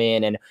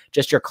Edelman and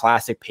just your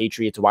classic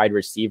Patriots wide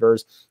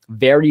receivers.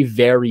 Very,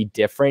 very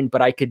different.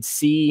 But I could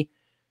see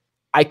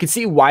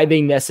why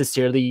they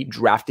necessarily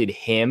drafted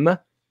him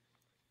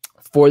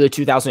for the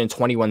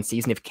 2021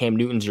 season if Cam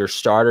Newton's your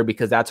starter,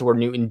 because that's where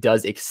Newton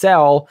does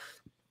excel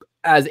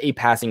as a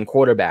passing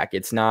quarterback.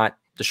 It's not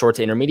the short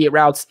to intermediate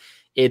routes.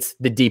 It's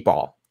the deep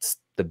ball. It's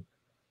the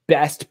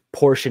best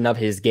portion of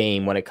his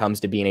game when it comes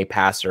to being a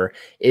passer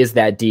is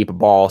that deep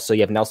ball. So you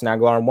have Nelson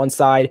Aguilar on one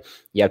side.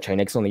 You have Trey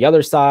Nixon on the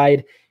other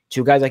side.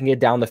 2 guys that can get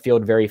down the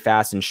field very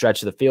fast and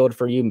stretch the field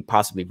for you,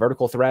 possibly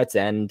vertical threats.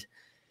 And,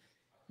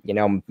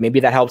 maybe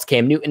that helps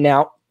Cam Newton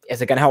out.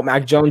 Is it going to help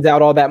Mac Jones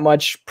out all that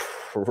much?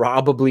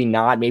 Probably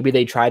not. Maybe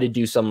they try to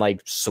do some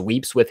like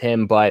sweeps with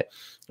him, but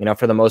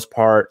for the most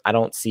part, I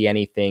don't see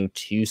anything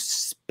too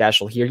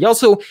special here.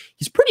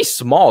 He's pretty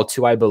small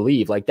too, I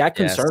believe. Like that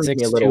concerns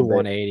me a little bit.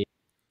 180.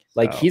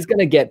 Like he's going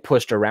to get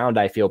pushed around,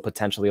 I feel,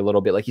 potentially a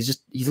little bit. Like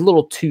he's a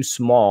little too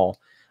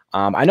small.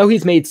 I know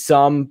he's made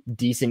some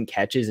decent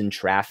catches in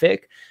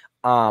traffic,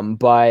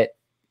 but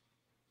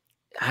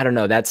I don't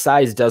know. That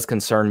size does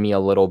concern me a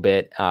little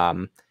bit.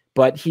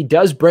 But he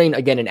does bring,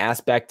 again, an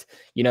aspect,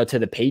 to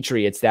the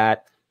Patriots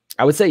that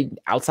I would say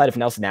outside of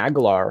Nelson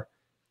Aguilar,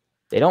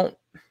 they don't.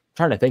 I'm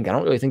trying to think. I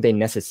don't really think they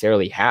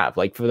necessarily have.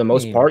 Like for the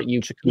most part,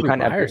 you Jacoby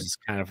kind of Myers is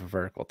kind of a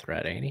vertical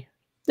threat, ain't he?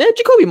 Yeah,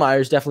 Jacoby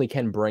Myers definitely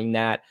can bring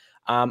that.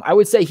 I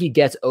would say he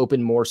gets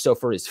open more so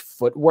for his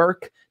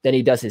footwork than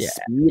he does his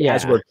speed,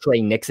 as where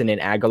Trey Nixon and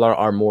Aguilar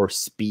are more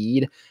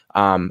speed.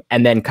 And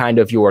then kind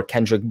of your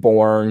Kendrick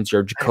Bournes,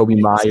 your Jacoby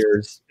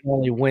Myers.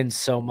 Only wins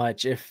so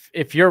much.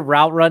 If your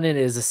route running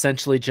is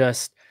essentially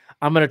just,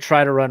 I'm going to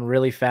try to run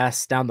really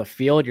fast down the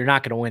field, you're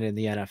not going to win in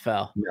the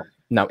NFL.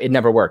 No, it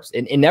never works.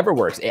 It never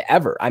works,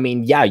 ever. I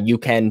mean, yeah, you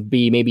can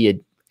be maybe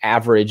an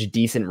average,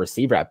 decent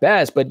receiver at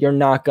best, but you're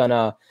not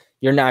gonna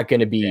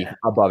be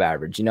above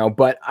average, you know.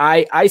 But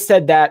I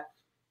said that,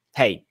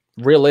 hey,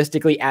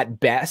 realistically, at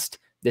best,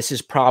 this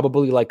is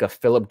probably like a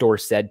Philip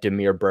Dorsett,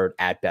 Damiere Byrd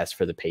at best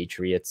for the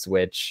Patriots,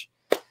 which,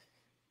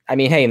 I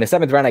mean, hey, in the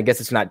 7th round, I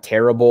guess it's not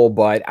terrible,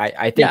 but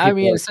I think I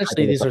mean,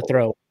 essentially these are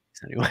throwaways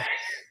anyway.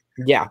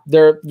 Yeah,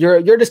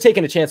 you're just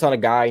taking a chance on a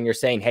guy, and you're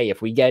saying, hey,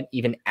 if we get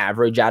even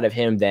average out of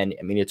him, then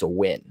I mean it's a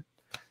win.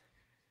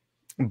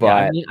 But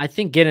I mean, I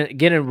think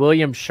getting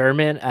William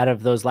Sherman out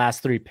of those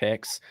last 3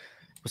 picks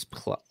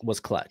was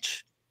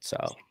clutch. So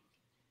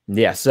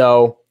yeah.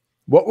 So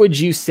what would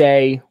you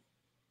say?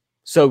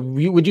 So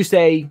would you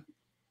say?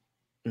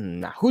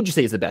 Nah, who would you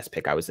say is the best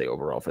pick? I would say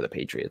overall for the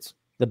Patriots.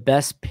 The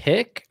best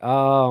pick?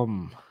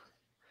 Oh,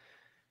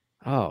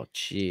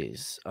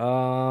 geez.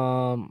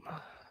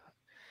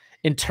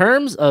 In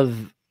terms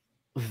of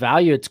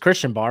value, it's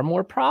Christian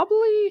Barmore,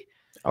 probably.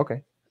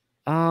 Okay.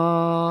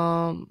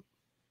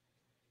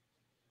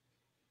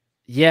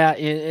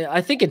 Yeah,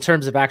 I think in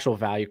terms of actual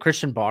value,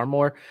 Christian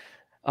Barmore.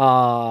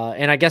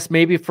 And I guess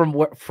maybe from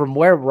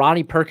where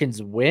Ronnie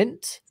Perkins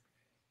went,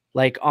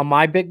 like on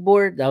my big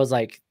board, that was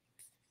like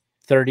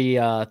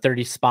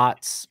 30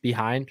 spots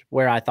behind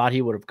where I thought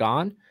he would have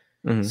gone.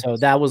 So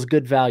that was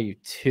good value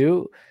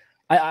too.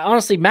 I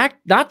honestly,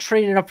 not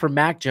trading up for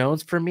Mac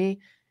Jones for me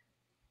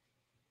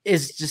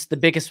is just the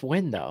biggest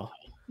win though.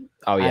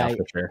 Oh yeah,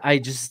 for sure. I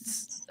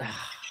just,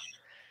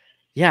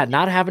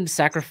 not having to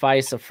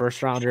sacrifice a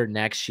 1st rounder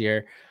next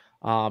year,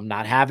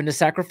 not having to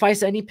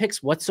sacrifice any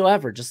picks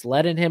whatsoever, just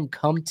letting him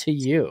come to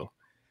you,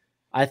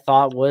 I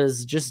thought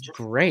was just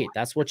great.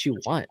 That's what you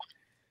want.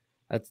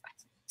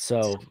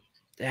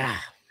 Yeah.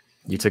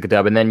 You took a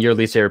dub, and then your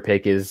least favorite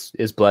pick is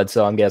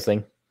Bledsoe, I'm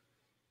guessing.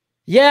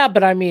 Yeah,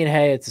 but I mean,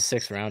 hey, it's a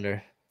 6th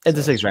rounder. It's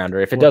a 6th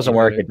rounder. If it doesn't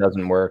work, it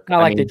doesn't work.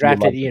 Not like they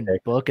drafted Ian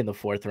Book in the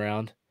 4th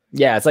round.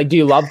 Yeah, it's like, do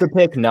you love the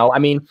pick? No. I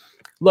mean,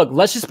 look,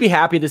 let's just be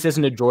happy this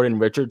isn't a Jordan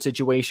Richards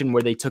situation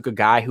where they took a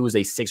guy who was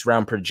a 6th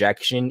round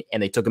projection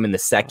and they took him in the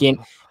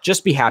 2nd.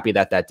 Just be happy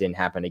that didn't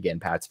happen again,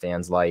 Pats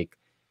fans. Like,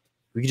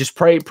 we could just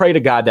pray to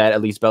God that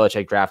at least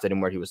Belichick drafted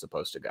him where he was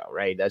supposed to go,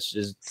 right? That's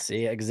just...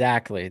 See,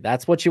 exactly.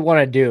 That's what you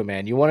want to do,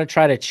 man. You want to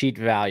try to cheat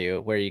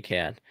value where you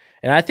can.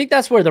 And I think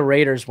that's where the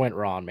Raiders went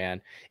wrong,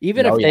 man.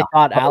 Even if they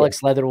thought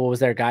Alex Leatherwood was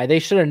their guy, they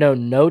should have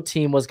known no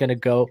team was going to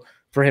go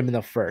for him in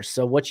the 1st.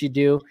 So what you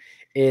do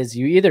is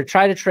you either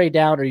try to trade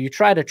down or you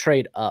try to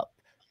trade up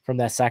from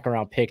that 2nd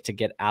round pick to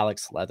get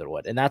Alex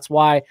Leatherwood. And that's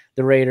why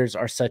the Raiders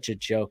are such a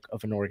joke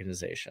of an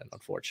organization,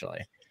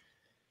 unfortunately.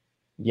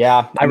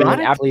 Yeah.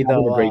 Ironically,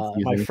 though,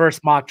 my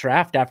first mock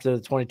draft after the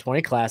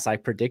 2020 class, I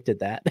predicted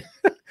that.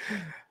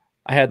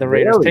 I had the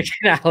Raiders picking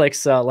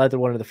Alex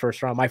Leatherwood in the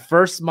 1st round. My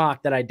first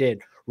mock that I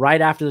did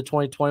right after the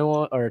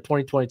 2021 or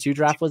 2022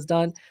 draft was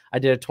done, I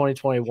did a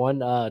 2021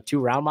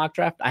 2-round mock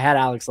draft. I had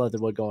Alex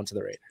Leatherwood going to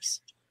the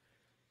Raiders.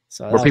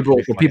 So were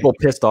people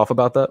pissed off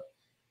about that?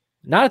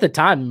 Not at the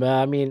time.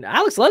 I mean,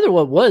 Alex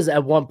Leatherwood was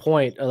at one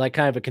point like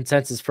kind of a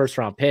consensus 1st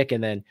round pick,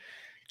 and then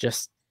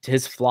just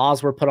his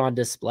flaws were put on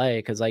display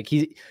because like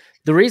the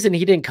reason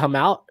he didn't come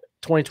out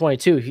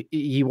 2022,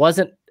 he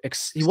wasn't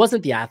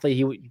the athlete.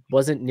 He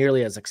wasn't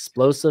nearly as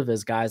explosive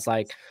as guys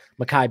like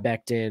Mekhi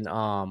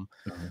Becton,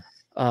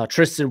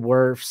 Tristan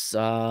Wirfs.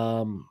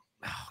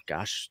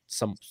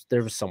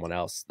 There was someone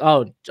else.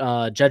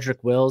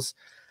 Jedrick Wills.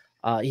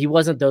 He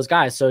wasn't those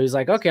guys. So he's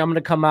like, okay, I'm going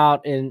to come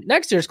out in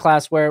next year's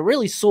class where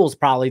really Sewell's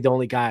probably the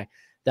only guy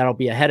that'll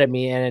be ahead of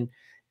me. And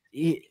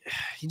he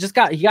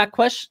got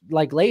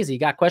lazy. He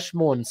got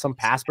questionable in some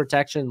pass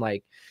protection.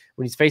 Like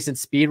when he's facing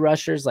speed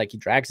rushers, like he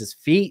drags his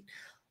feet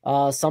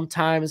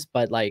sometimes,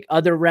 but like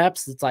other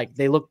reps, it's like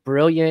they look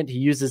brilliant. He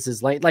uses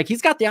his lane. Like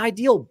he's got the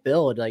ideal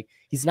build. Like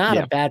he's not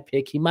a bad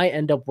pick. He might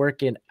end up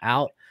working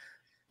out,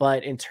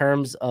 but in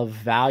terms of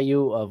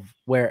value of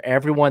where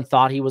everyone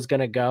thought he was going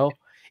to go,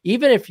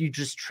 even if you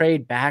just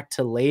trade back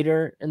to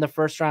later in the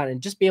 1st round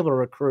and just be able to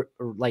recruit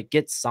or like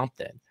get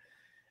something,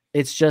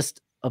 it's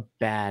just a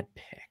bad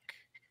pick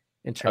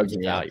in terms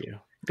of value.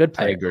 Good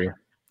player.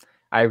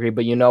 I agree.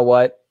 But you know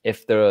what?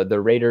 If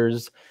the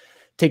Raiders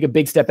take a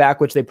big step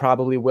back, which they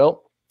probably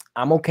will,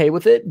 I'm okay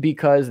with it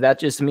because that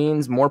just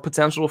means more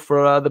potential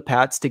for the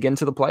Pats to get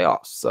into the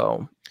playoffs.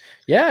 So,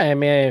 yeah, I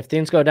mean, if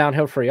things go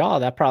downhill for y'all,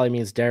 that probably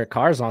means Derek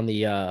Carr's on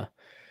the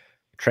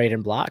trade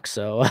and block.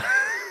 So,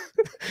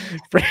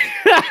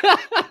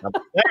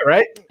 yeah,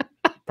 right.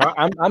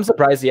 I'm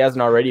surprised he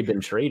hasn't already been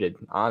traded,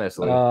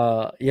 honestly.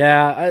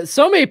 Yeah,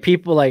 so many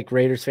people like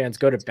Raiders fans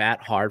go to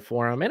bat hard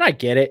for him, and I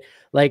get it.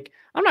 Like,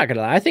 I'm not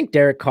gonna lie, I think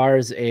Derek Carr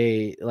is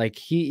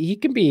he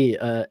can be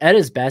at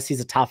his best,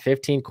 he's a top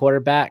 15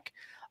 quarterback,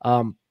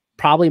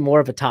 probably more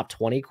of a top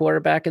 20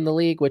 quarterback in the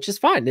league, which is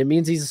fine. It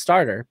means he's a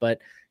starter, but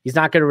he's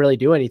not gonna really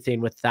do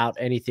anything without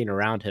anything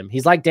around him.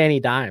 He's like Danny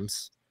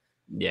Dimes.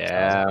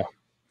 Yeah. So.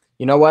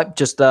 You know what?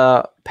 Just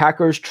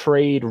Packers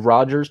trade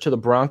Rodgers to the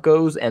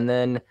Broncos and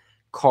then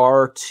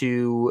Carr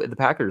to the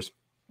Packers.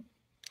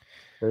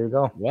 There you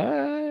go.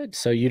 What?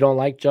 So you don't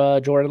like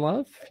Jordan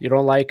Love? You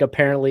don't like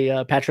apparently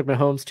Patrick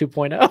Mahomes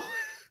 2.0?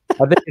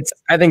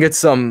 I think it's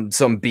some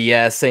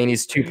BS saying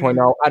he's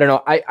 2.0. I don't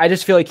know. I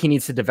just feel like he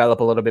needs to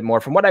develop a little bit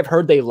more. From what I've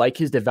heard, they like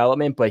his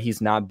development, but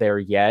he's not there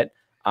yet.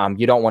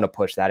 You don't want to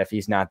push that. If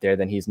he's not there,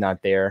 then he's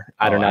not there.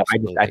 I don't know.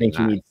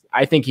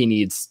 I think he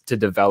needs to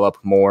develop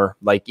more.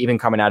 Like, even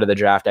coming out of the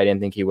draft, I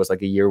didn't think he was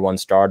like a year one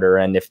starter.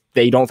 And if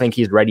they don't think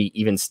he's ready,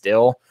 even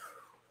still,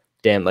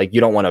 damn, like you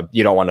don't want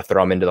to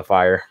throw him into the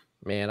fire.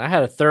 Man, I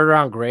had a 3rd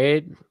round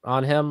grade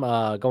on him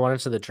going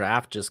into the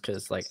draft just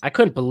because, like, I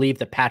couldn't believe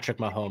the Patrick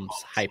Mahomes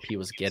hype he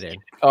was getting.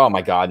 Oh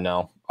my God,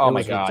 no! Oh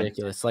my God,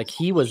 ridiculous! Like,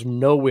 he was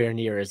nowhere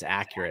near as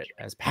accurate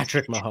as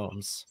Patrick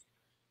Mahomes.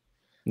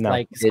 No,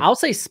 like I'll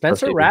say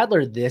Spencer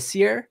Rattler this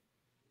year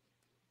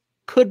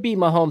could be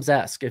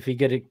Mahomes-esque if he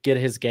get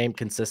his game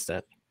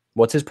consistent.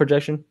 What's his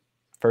projection?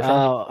 First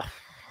round?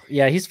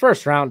 Yeah, he's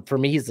first round. For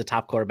me, he's the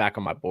top quarterback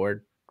on my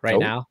board right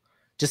now.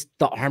 Just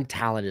the arm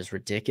talent is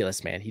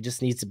ridiculous, man. He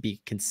just needs to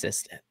be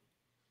consistent.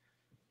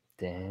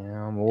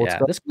 Damn. Well, yeah,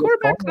 this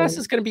quarterback class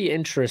is going to be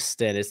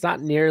interesting. It's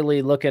not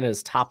nearly looking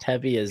as top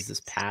heavy as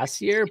this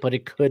past year, but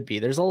it could be.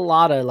 There's a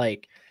lot of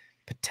like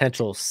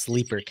potential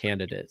sleeper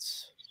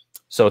candidates.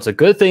 So it's a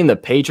good thing the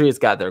Patriots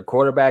got their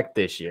quarterback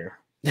this year.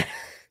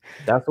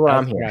 That's what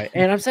I'm hearing. Right.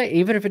 And I'm saying,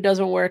 even if it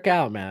doesn't work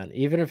out, man,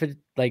 even if it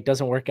like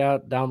doesn't work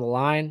out down the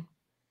line,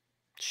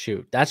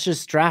 shoot, that's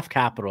just draft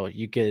capital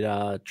you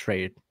could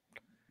trade.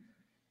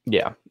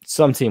 Yeah,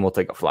 some team will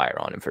take a flyer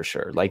on him for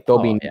sure. Like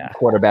there'll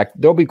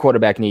be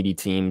quarterback needy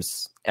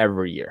teams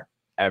every year.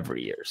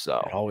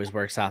 So it always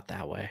works out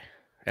that way.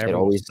 It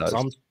always does.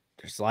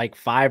 There's like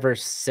 5 or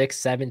 6,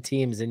 7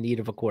 teams in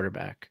need of a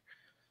quarterback.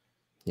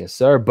 Yes,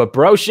 sir. But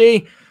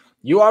Broshi,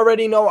 you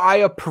already know I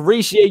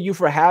appreciate you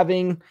for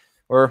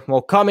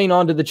coming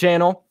onto the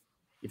channel.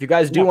 If you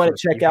guys do want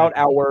to check out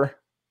our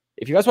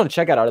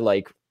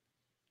like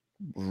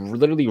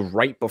literally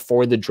right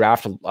before the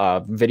draft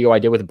video I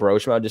did with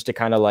Broshmo, just to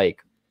kind of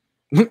like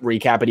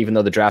recap it, even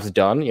though the draft's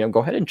done,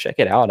 go ahead and check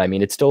it out. I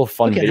mean, it's still a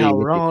fun video. How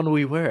wrong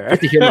we were.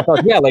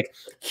 Yeah, like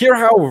hear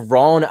how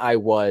wrong I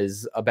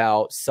was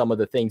about some of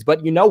the things.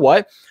 But you know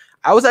what?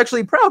 I was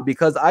actually proud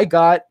because I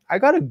got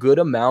a good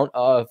amount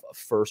of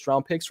first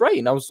round picks right.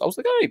 And I was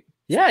like, all right.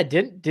 Yeah,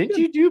 didn't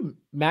you do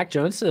Mac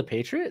Jones to the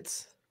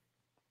Patriots?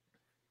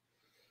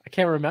 I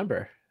can't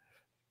remember.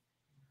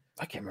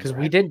 Because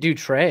we didn't do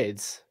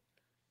trades.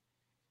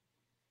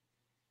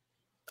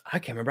 I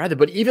can't remember either,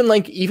 but even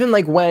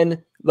like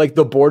when like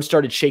the board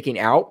started shaking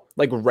out,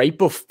 like right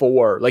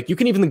before, like you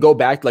can even go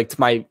back like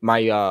to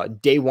my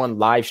day one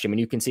live stream and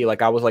you can see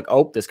like I was like,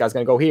 oh, this guy's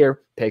gonna go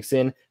here, picks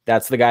in,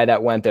 that's the guy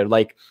that went there.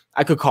 Like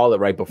I could call it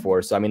right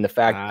before. So I mean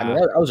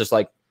I was just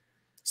like,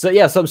 so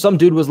yeah, some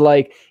dude was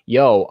like,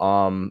 yo,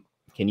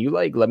 can you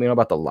like let me know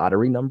about the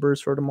lottery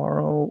numbers for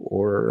tomorrow?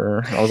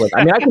 Or I was like,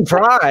 I mean, I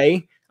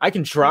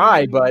can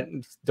try, but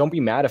don't be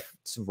mad if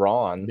it's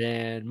wrong.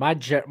 Man, my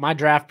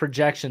draft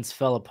projections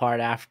fell apart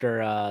after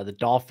the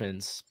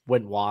Dolphins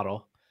went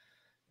Waddle.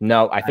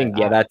 No, I think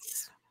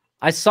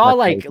I saw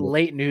like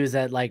late news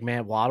that like,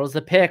 man, Waddle's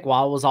the pick.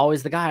 Waddle was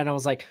always the guy, and I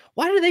was like,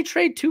 why did they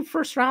trade 2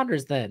 first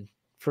rounders then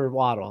for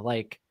Waddle?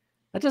 Like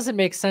that doesn't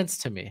make sense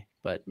to me.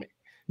 But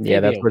yeah,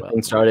 that's where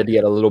things started to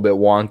get a little bit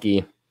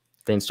wonky.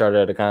 Things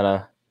started to kind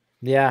of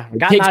got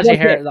Najee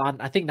Harris.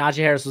 I think Najee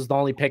Harris was the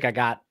only pick I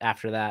got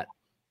after that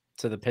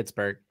to the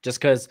Pittsburgh, just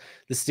because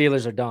the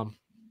Steelers are dumb.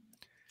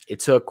 It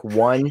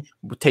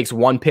takes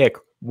one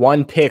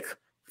pick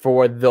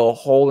for the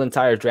whole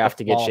entire draft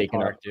to get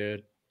shaken up,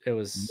 dude. It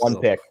was one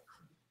pick.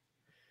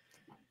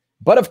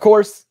 But of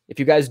course, if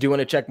you guys do want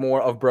to check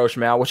more of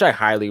Broshmo, which I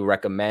highly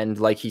recommend,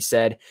 like he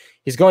said,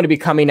 he's going to be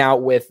coming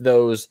out with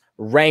those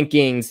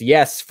rankings.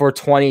 Yes, for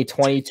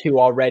 2022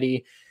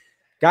 already.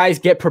 Guys,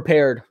 get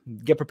prepared.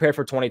 Get prepared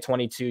for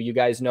 2022. You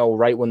guys know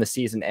right when the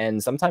season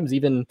ends, sometimes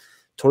even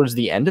towards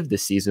the end of the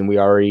season, we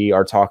already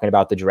are talking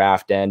about the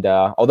draft. And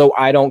although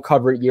I don't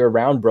cover it year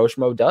round,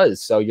 Broshmo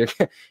does. So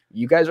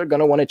you guys are going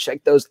to want to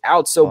check those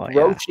out. So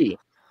Broshi,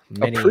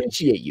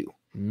 appreciate you.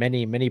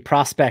 Many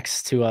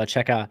prospects to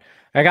check out.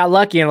 I got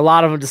lucky and a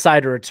lot of them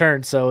decided to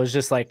return. So it was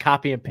just like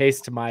copy and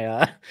paste to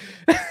my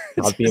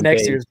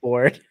next year's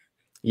board.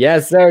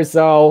 Yes, sir.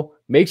 So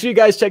make sure you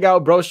guys check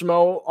out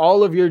Broshmo,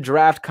 all of your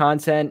draft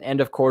content,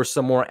 and of course,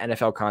 some more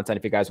NFL content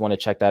if you guys want to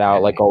check that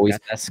out. Like always,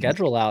 got that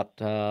schedule out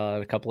in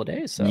a couple of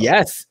days. So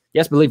yes,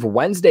 I believe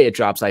Wednesday it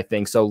drops, I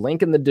think. So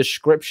link in the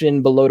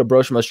description below to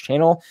Broshmo's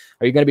channel.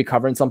 Are you going to be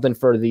covering something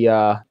for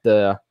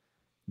the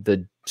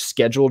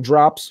schedule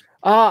drops?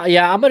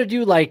 Yeah, I'm gonna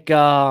do like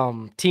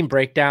team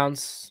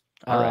breakdowns.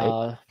 All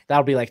right.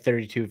 That'll be like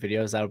 32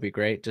 videos. That'll be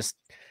great. Just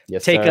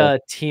Yes, take sir. a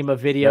team of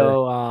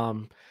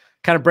video,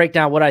 kind of break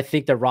down what I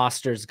think the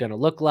roster is gonna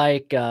look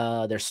like,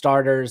 their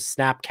starters,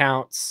 snap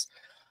counts,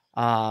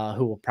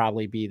 who will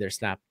probably be their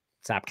snap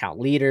count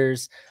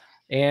leaders,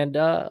 and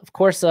of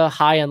course,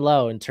 high and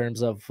low in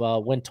terms of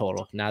win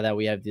total. Now that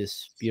we have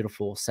this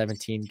beautiful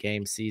 17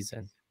 game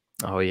season.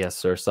 Oh yes,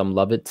 sir. Some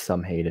love it,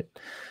 some hate it.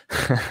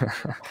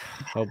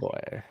 Oh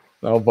boy.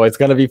 Oh boy, it's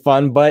gonna be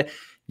fun. But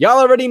y'all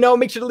already know.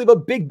 Make sure to leave a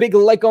big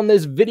like on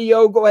this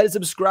video. Go ahead and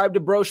subscribe to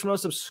Broshmo.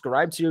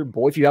 Subscribe to your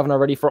boy if you haven't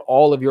already for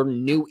all of your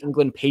New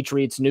England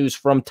Patriots news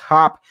from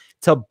top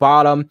to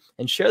bottom.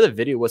 And share the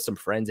video with some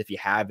friends if you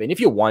have, and if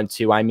you want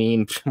to. I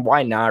mean,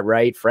 why not,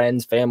 right?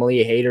 Friends,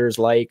 family, haters,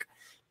 like,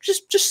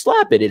 just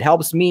slap it. It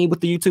helps me with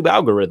the YouTube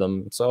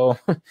algorithm. So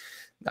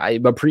I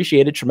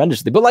appreciate it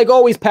tremendously. But like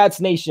always, Pats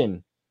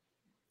Nation,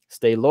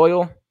 stay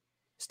loyal,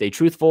 stay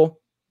truthful,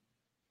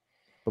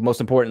 but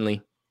most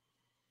importantly,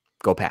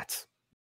 go Pats.